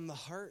from the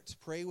heart,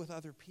 pray with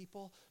other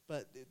people,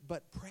 but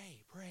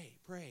pray.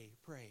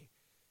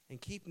 And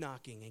keep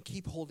knocking and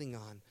keep holding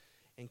on.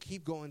 And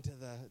keep going to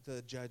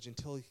the judge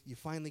until you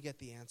finally get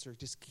the answer.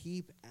 Just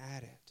keep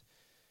at it.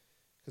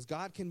 Because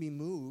God can be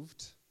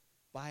moved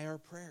by our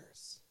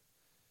prayers.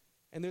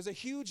 And there's a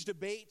huge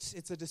debate.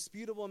 It's a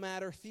disputable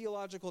matter,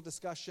 theological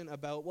discussion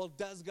about, well,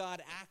 does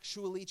God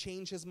actually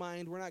change his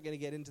mind? We're not going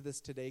to get into this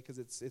today because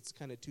it's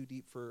kind of too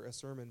deep for a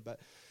sermon. But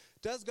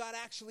does God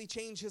actually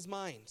change his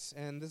mind?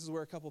 And this is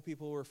where a couple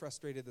people were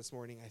frustrated this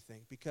morning, I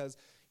think. Because,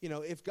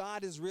 if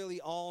God is really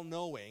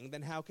all-knowing,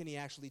 then how can he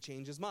actually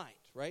change his mind,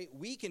 right?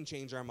 We can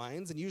change our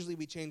minds, and usually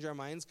we change our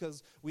minds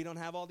because we don't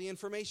have all the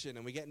information,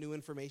 and we get new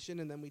information,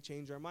 and then we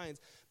change our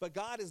minds. But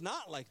God is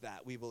not like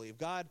that, we believe.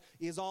 God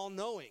is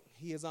all-knowing.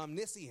 He is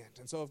omniscient.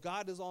 And so if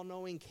God is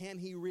all-knowing, can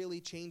he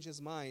really change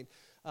his mind?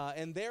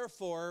 And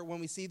therefore, when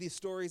we see these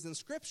stories in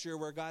Scripture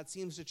where God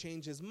seems to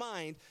change his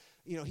mind,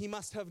 he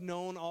must have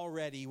known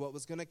already what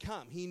was going to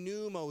come. He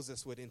knew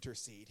Moses would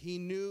intercede. He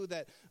knew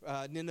that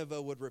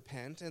Nineveh would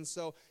repent. And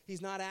so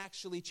he's not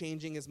actually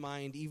changing his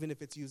mind, even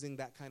if it's using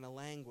that kind of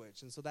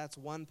language. And so that's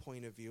one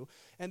point of view.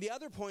 And the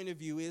other point of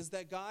view is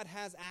that God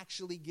has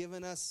actually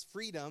given us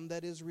freedom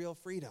that is real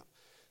freedom.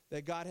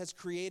 That God has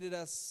created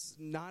us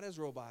not as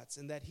robots,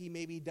 and that he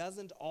maybe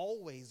doesn't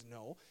always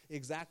know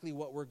exactly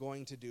what we're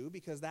going to do,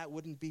 because that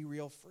wouldn't be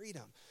real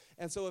freedom.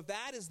 And so if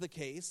that is the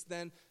case,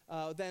 then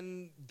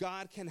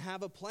God can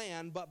have a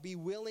plan, but be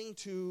willing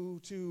to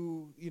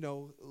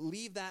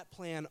leave that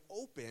plan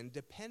open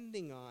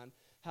depending on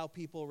how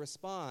people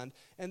respond.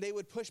 And they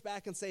would push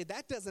back and say,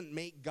 that doesn't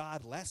make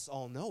God less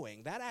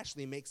all-knowing. That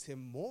actually makes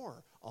him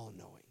more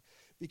all-knowing.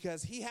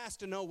 Because he has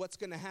to know what's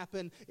going to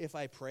happen if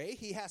I pray.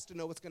 He has to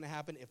know what's going to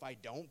happen if I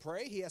don't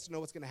pray. He has to know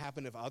what's going to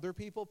happen if other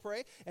people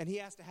pray. And he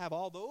has to have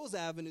all those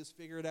avenues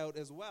figured out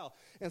as well.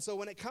 And so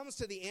when it comes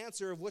to the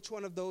answer of which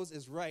one of those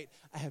is right,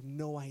 I have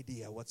no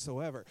idea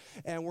whatsoever.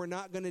 And we're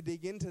not going to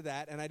dig into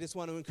that. And I just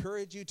want to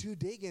encourage you to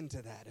dig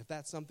into that. If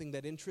that's something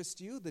that interests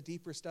you, the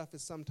deeper stuff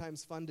is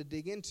sometimes fun to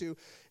dig into.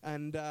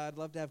 And I'd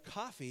love to have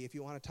coffee if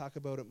you want to talk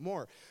about it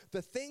more.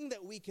 The thing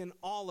that we can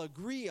all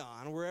agree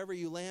on, wherever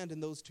you land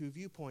in those two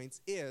viewpoints,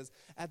 is,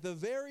 at the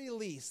very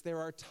least, there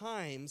are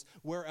times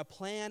where a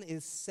plan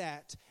is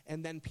set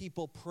and then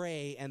people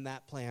pray and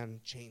that plan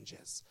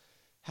changes.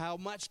 How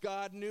much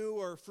God knew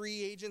or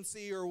free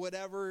agency or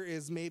whatever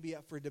is maybe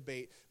up for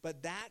debate.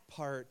 But that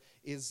part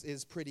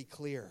is pretty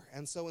clear.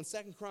 And so in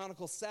 2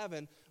 Chronicles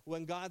 7,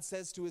 when God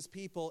says to his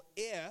people,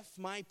 if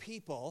my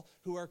people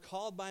who are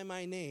called by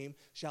my name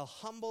shall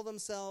humble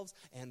themselves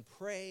and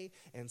pray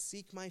and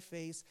seek my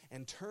face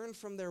and turn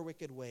from their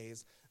wicked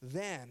ways,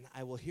 then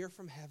I will hear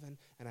from heaven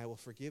and I will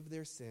forgive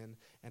their sin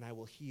and I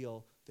will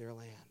heal their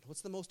land.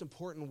 What's the most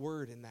important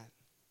word in that?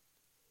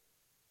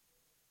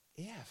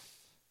 If.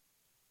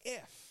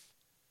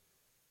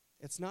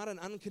 It's not an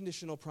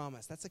unconditional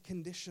promise. That's a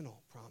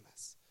conditional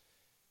promise.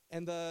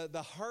 And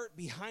the heart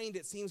behind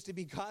it seems to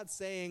be God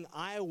saying,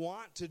 I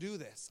want to do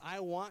this. I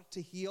want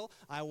to heal.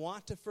 I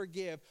want to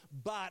forgive.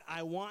 But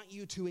I want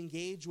you to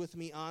engage with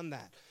me on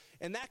that.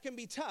 And that can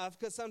be tough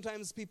because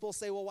sometimes people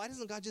say, well, why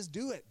doesn't God just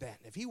do it then?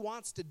 If he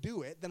wants to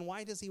do it, then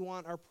why does he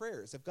want our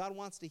prayers? If God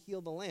wants to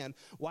heal the land,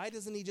 why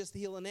doesn't he just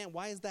heal the land?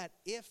 Why is that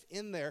if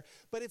in there?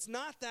 But it's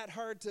not that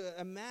hard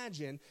to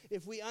imagine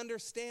if we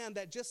understand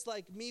that just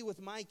like me with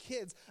my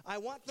kids, I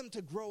want them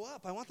to grow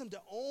up. I want them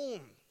to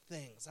own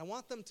things. I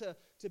want them to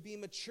be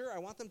mature. I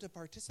want them to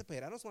participate.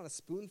 I don't just want to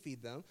spoon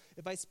feed them.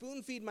 If I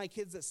spoon feed my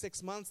kids at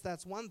 6 months,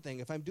 that's one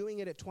thing. If I'm doing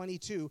it at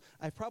 22,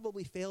 I've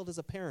probably failed as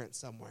a parent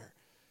somewhere.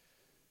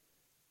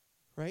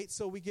 Right?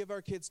 So we give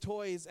our kids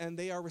toys and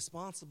they are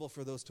responsible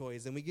for those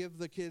toys. And we give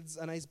the kids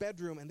a nice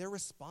bedroom and they're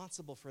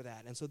responsible for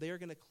that. And so they are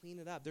going to clean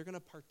it up. They're going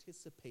to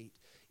participate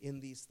in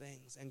these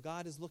things. And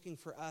God is looking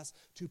for us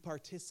to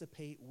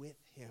participate with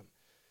him.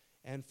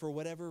 And for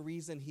whatever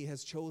reason he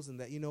has chosen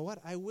that, you know what,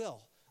 I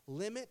will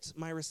limit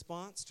my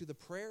response to the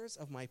prayers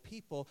of my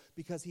people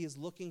because he is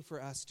looking for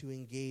us to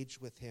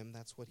engage with him.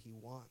 That's what he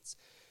wants.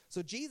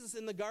 So Jesus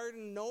in the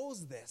garden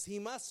knows this. He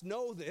must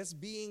know this,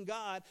 being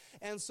God.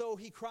 And so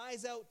he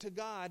cries out to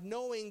God,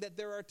 knowing that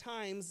there are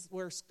times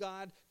where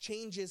God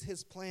changes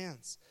his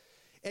plans.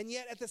 And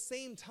yet at the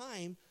same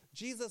time,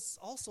 Jesus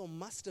also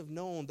must have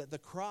known that the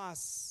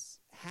cross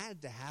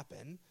had to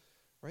happen,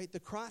 right?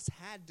 The cross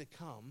had to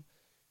come.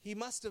 He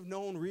must have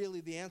known really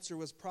the answer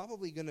was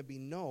probably going to be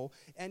no.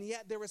 And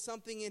yet there was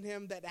something in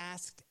him that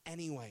asked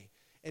anyway.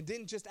 And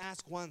didn't just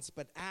ask once,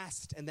 but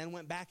asked and then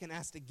went back and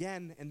asked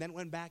again and then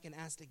went back and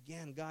asked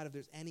again. God, if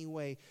there's any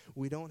way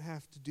we don't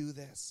have to do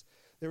this.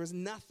 There was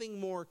nothing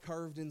more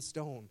carved in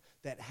stone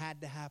that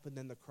had to happen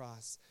than the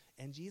cross.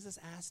 And Jesus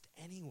asked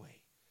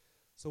anyway.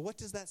 So what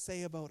does that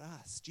say about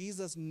us?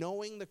 Jesus,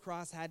 knowing the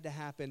cross had to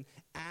happen,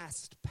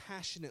 asked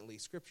passionately.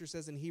 Scripture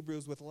says in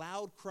Hebrews, with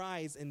loud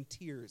cries and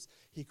tears,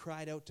 he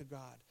cried out to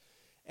God.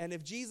 And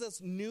if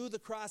Jesus knew the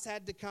cross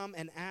had to come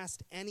and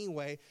asked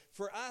anyway,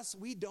 for us,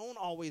 we don't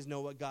always know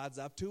what God's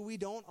up to. We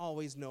don't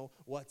always know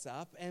what's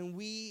up. And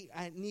we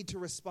need to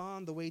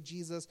respond the way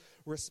Jesus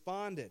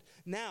responded.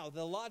 Now,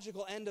 the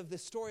logical end of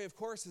this story, of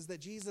course, is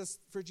that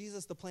for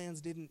Jesus, the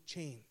plans didn't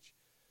change.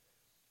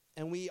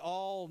 And we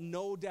all,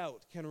 no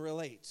doubt, can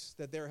relate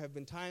that there have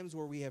been times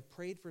where we have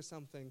prayed for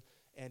something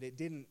and it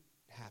didn't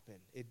happen.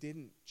 It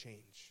didn't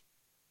change.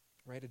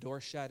 Right? A door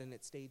shut and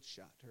it stayed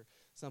shut, or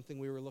something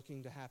we were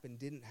looking to happen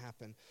didn't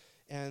happen.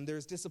 And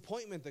there's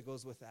disappointment that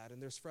goes with that,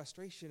 and there's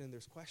frustration, and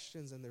there's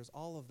questions, and there's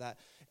all of that.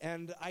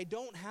 And I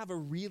don't have a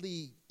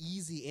really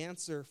easy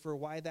answer for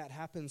why that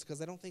happens,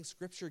 because I don't think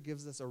Scripture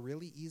gives us a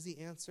really easy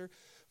answer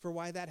for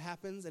why that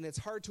happens. And it's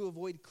hard to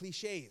avoid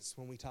cliches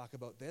when we talk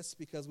about this,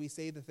 because we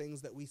say the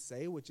things that we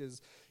say, which is,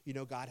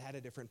 God had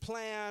a different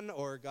plan,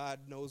 or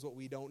God knows what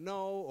we don't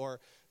know,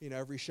 or,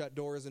 every shut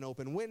door is an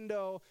open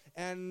window.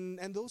 And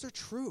those are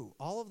true.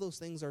 All of those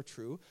things are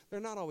true. They're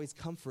not always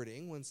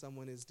comforting when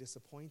someone is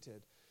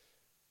disappointed.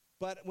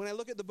 But when I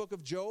look at the book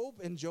of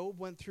Job, and Job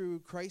went through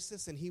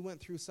crisis and he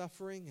went through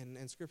suffering,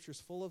 and Scripture's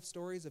full of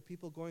stories of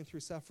people going through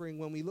suffering.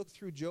 When we look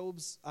through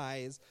Job's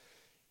eyes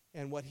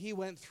and what he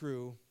went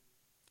through,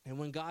 and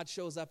when God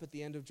shows up at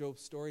the end of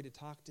Job's story to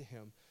talk to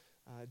him,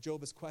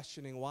 Job is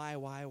questioning why.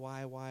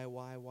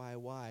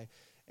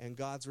 And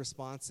God's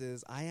response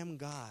is, I am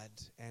God,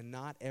 and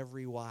not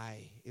every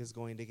why is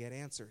going to get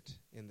answered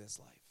in this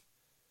life.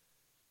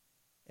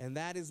 And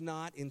that is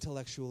not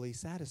intellectually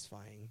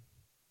satisfying.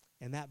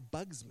 And that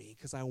bugs me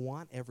because I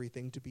want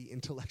everything to be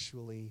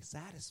intellectually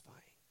satisfying.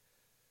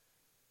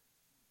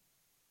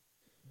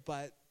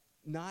 But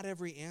not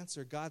every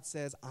answer. God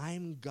says,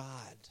 I'm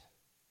God,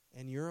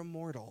 and you're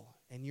immortal,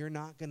 and you're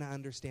not going to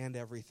understand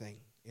everything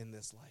in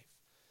this life.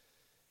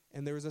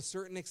 And there is a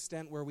certain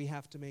extent where we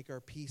have to make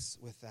our peace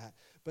with that.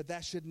 But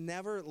that should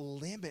never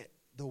limit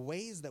the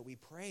ways that we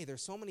pray.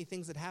 There's so many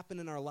things that happen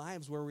in our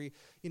lives where we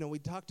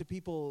talk to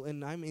people,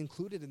 and I'm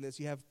included in this.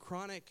 You have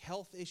chronic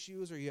health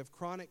issues, or you have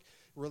chronic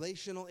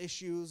relational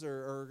issues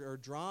or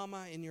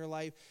drama in your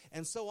life.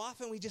 And so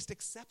often we just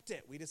accept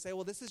it. We just say,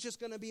 well, this is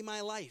just going to be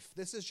my life.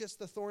 This is just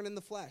the thorn in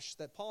the flesh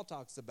that Paul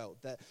talks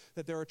about, that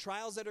there are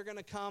trials that are going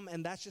to come,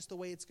 and that's just the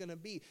way it's going to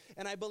be.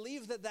 And I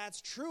believe that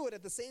that's true. And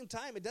at the same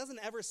time, it doesn't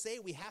ever say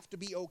we have to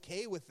be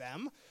okay with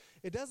them.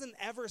 It doesn't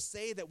ever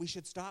say that we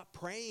should stop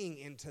praying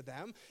into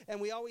them.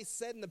 And we always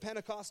said in the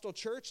Pentecostal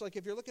church, like,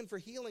 if you're looking for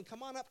healing,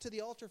 come on up to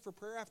the altar for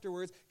prayer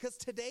afterwards, because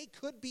today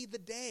could be the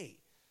day.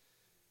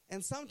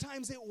 And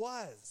sometimes it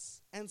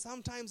was, and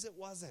sometimes it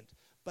wasn't.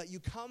 But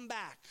you come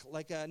back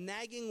like a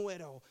nagging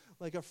widow,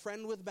 like a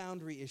friend with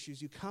boundary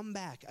issues. You come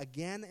back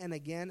again and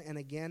again and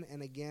again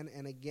and again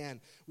and again.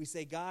 We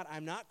say, God,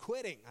 I'm not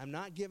quitting. I'm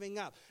not giving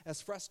up.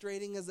 As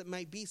frustrating as it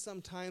might be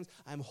sometimes,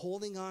 I'm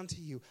holding on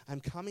to you.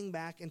 I'm coming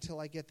back until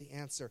I get the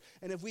answer.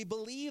 And if we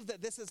believe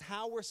that this is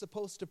how we're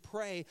supposed to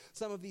pray,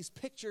 some of these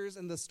pictures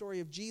and the story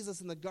of Jesus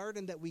in the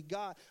garden that we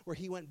got, where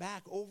he went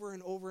back over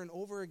and over and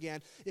over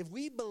again, if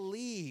we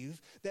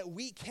believe that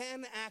we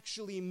can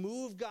actually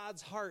move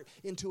God's heart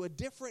into a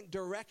different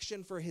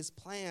direction for his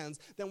plans,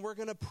 then we're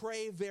going to pray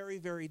very,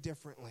 very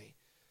differently.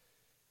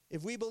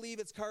 If we believe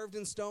it's carved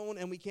in stone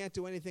and we can't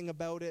do anything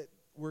about it,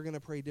 we're going to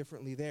pray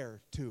differently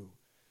there too.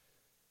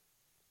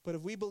 But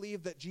if we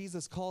believe that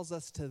Jesus calls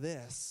us to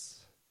this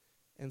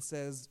and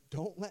says,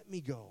 don't let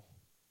me go,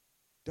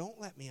 don't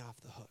let me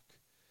off the hook.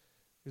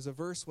 There's a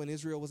verse when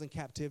Israel was in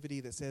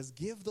captivity that says,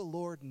 give the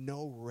Lord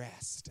no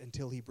rest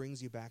until he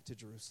brings you back to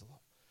Jerusalem.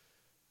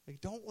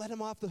 Like, don't let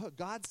him off the hook.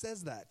 God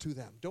says that to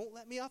them. Don't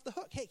let me off the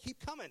hook. Hey, keep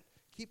coming.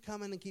 Keep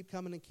coming and keep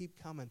coming and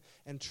keep coming.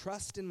 And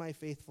trust in my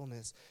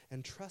faithfulness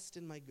and trust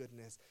in my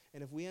goodness.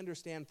 And if we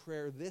understand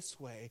prayer this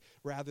way,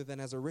 rather than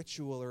as a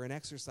ritual or an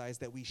exercise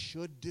that we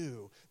should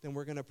do, then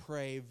we're going to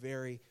pray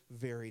very,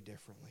 very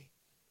differently.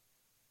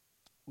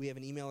 We have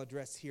an email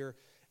address here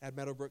at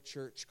Meadowbrook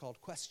Church called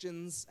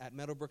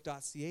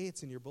questions@meadowbrook.ca.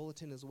 It's in your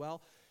bulletin as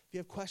well. If you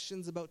have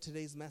questions about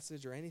today's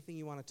message or anything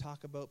you want to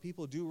talk about,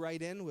 people do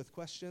write in with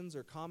questions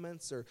or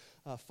comments or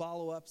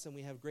follow-ups, and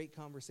we have great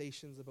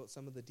conversations about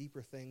some of the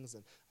deeper things.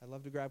 And I'd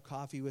love to grab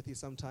coffee with you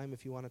sometime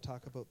if you want to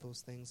talk about those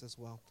things as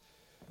well.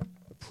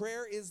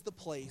 Prayer is the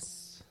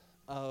place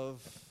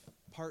of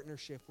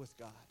partnership with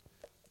God.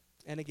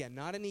 And again,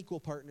 not an equal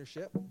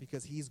partnership,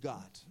 because he's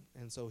God,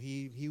 and so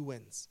he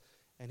wins.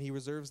 And he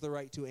reserves the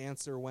right to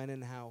answer when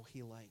and how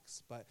he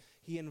likes. But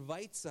he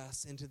invites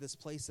us into this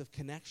place of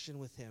connection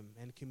with him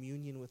and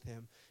communion with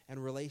him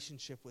and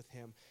relationship with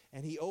him.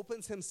 And he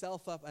opens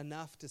himself up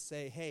enough to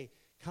say, hey,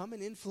 come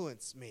and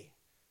influence me,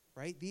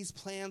 right? These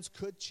plans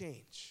could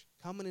change.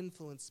 Come and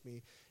influence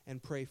me,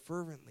 and pray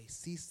fervently,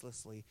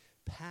 ceaselessly,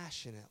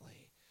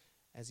 passionately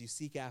as you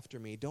seek after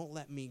me. Don't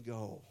let me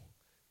go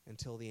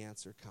until the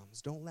answer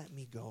comes. Don't let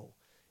me go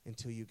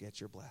until you get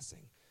your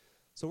blessing.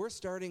 So we're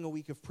starting a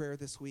week of prayer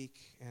this week,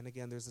 and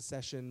again, there's a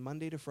session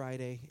Monday to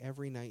Friday,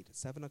 every night at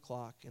 7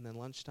 o'clock, and then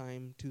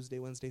lunchtime, Tuesday,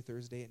 Wednesday,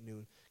 Thursday at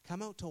noon.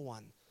 Come out to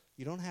 1.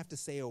 You don't have to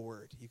say a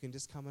word. You can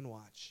just come and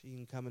watch. You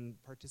can come and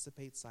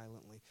participate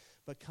silently,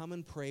 but come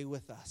and pray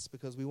with us,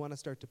 because we want to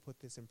start to put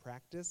this in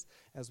practice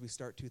as we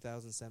start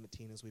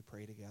 2017, as we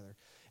pray together.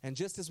 And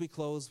just as we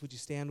close, would you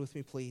stand with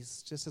me,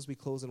 please? Just as we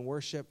close in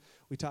worship,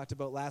 we talked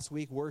about last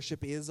week,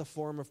 worship is a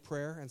form of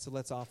prayer, and so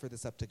let's offer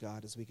this up to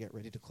God as we get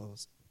ready to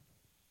close.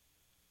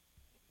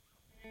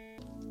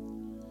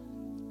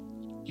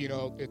 You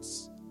know,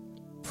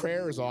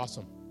 prayer is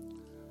awesome.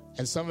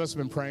 And some of us have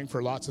been praying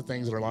for lots of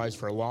things in our lives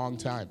for a long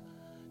time,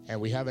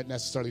 and we haven't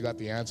necessarily got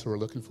the answer we're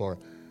looking for.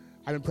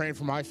 I've been praying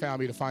for my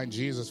family to find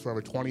Jesus for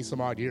over 20 some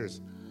odd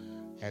years,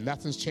 and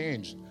nothing's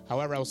changed.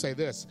 However, I will say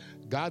this: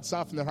 God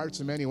softened their hearts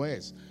in many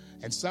ways.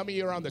 And some of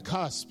you are on the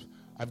cusp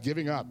of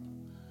giving up.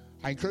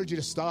 I encourage you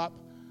to stop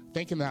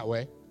thinking that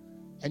way,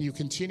 and you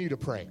continue to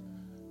pray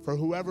for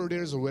whoever it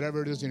is or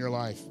whatever it is in your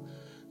life.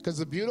 Because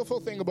the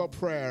beautiful thing about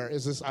prayer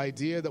is this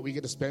idea that we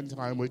get to spend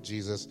time with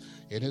Jesus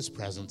in his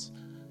presence,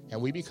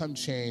 and we become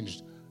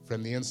changed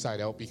from the inside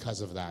out because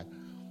of that.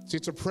 See,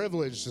 it's a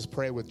privilege to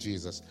pray with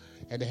Jesus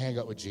and to hang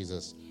out with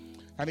Jesus.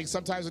 I think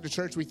sometimes in the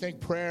church we think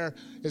prayer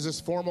is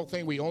this formal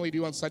thing we only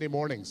do on Sunday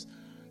mornings,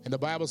 and the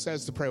Bible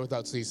says to pray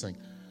without ceasing.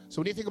 So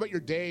when you think about your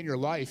day and your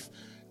life,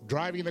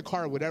 driving in the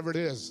car, whatever it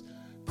is,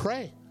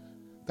 pray.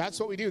 That's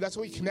what we do. That's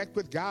what we connect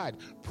with God.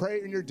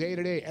 Pray in your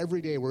day-to-day, every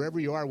day, wherever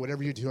you are,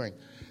 whatever you're doing.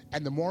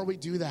 And the more we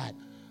do that,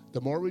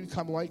 the more we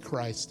become like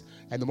Christ,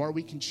 and the more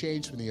we can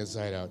change from the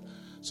inside out.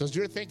 So as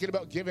you're thinking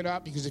about giving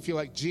up because you feel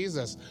like,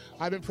 Jesus,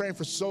 I've been praying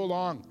for so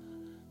long,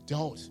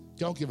 don't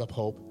give up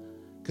hope,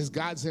 because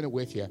God's in it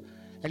with you.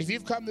 And if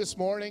you've come this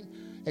morning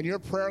and your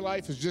prayer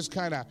life is just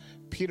kind of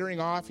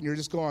petering off and you're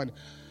just going,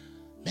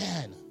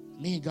 man,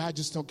 me and God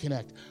just don't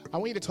connect, I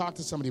want you to talk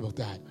to somebody about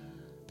that,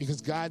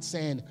 because God's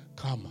saying,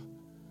 come.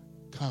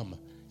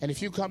 And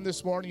if you come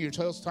this morning, you're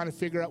just trying to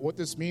figure out what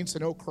this means to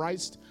know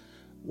Christ,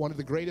 one of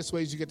the greatest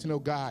ways you get to know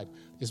God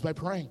is by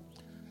praying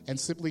and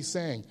simply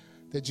saying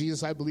that,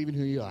 Jesus, I believe in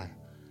who you are.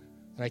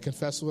 And I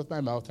confess it with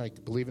my mouth, and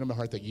I believe in my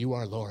heart that you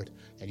are Lord,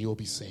 and you will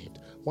be saved.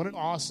 What an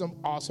awesome,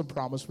 awesome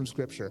promise from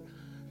Scripture.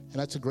 And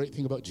that's a great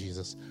thing about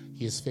Jesus.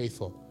 He is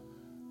faithful,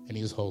 and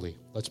he is holy.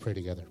 Let's pray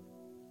together.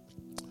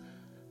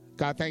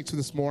 God, thanks for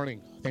this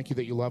morning. Thank you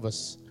that you love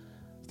us.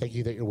 Thank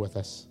you that you're with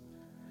us.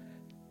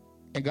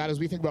 And God, as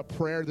we think about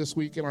prayer this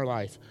week in our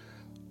life,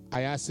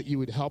 I ask that you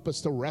would help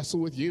us to wrestle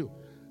with you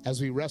as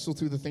we wrestle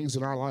through the things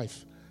in our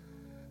life.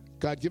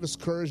 God, give us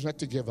courage not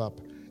to give up.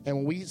 And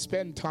when we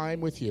spend time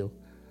with you,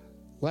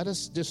 let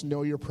us just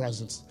know your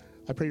presence.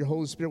 I pray your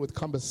Holy Spirit would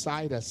come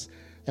beside us,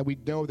 and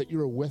we'd know that you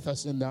are with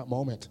us in that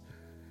moment.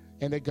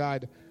 And that,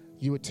 God,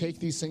 you would take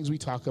these things we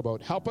talk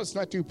about. Help us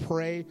not to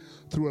pray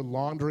through a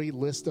laundry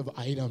list of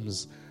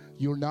items.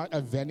 You're not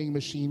a vending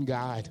machine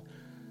God.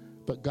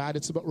 But God,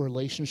 it's about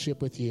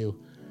relationship with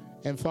you.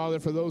 And Father,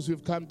 for those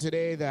who've come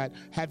today that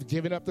have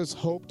given up this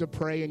hope to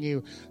pray in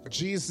you,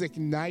 Jesus,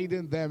 ignite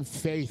in them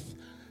faith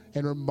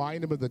and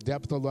remind them of the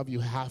depth of love you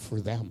have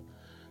for them.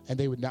 And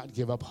they would not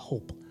give up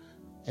hope.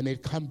 And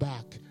they'd come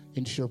back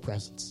into your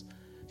presence.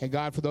 And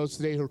God, for those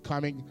today who are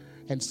coming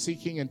and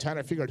seeking and trying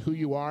to figure out who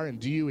you are and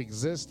do you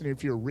exist and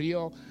if you're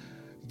real,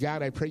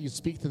 God, I pray you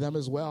speak to them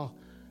as well.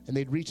 And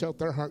they'd reach out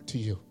their heart to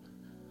you.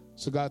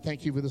 So God,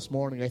 thank you for this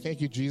morning. I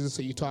thank you, Jesus,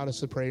 that you taught us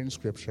to pray in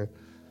Scripture.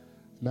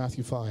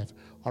 Matthew 5,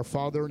 our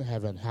Father in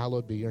heaven,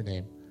 hallowed be your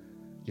name.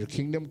 Your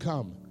kingdom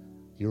come,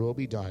 your will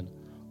be done,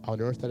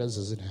 on earth as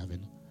it is in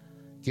heaven.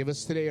 Give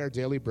us today our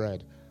daily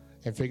bread,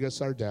 and forgive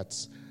us our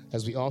debts,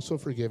 as we also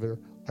forgive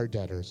our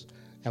debtors.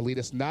 And lead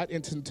us not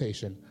into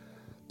temptation,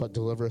 but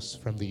deliver us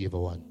from the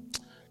evil one.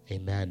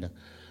 Amen.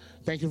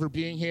 Thank you for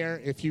being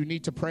here. If you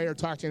need to pray or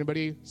talk to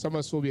anybody, some of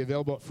us will be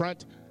available up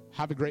front.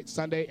 Have a great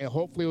Sunday, and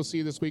hopefully we'll see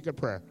you this week at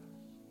prayer.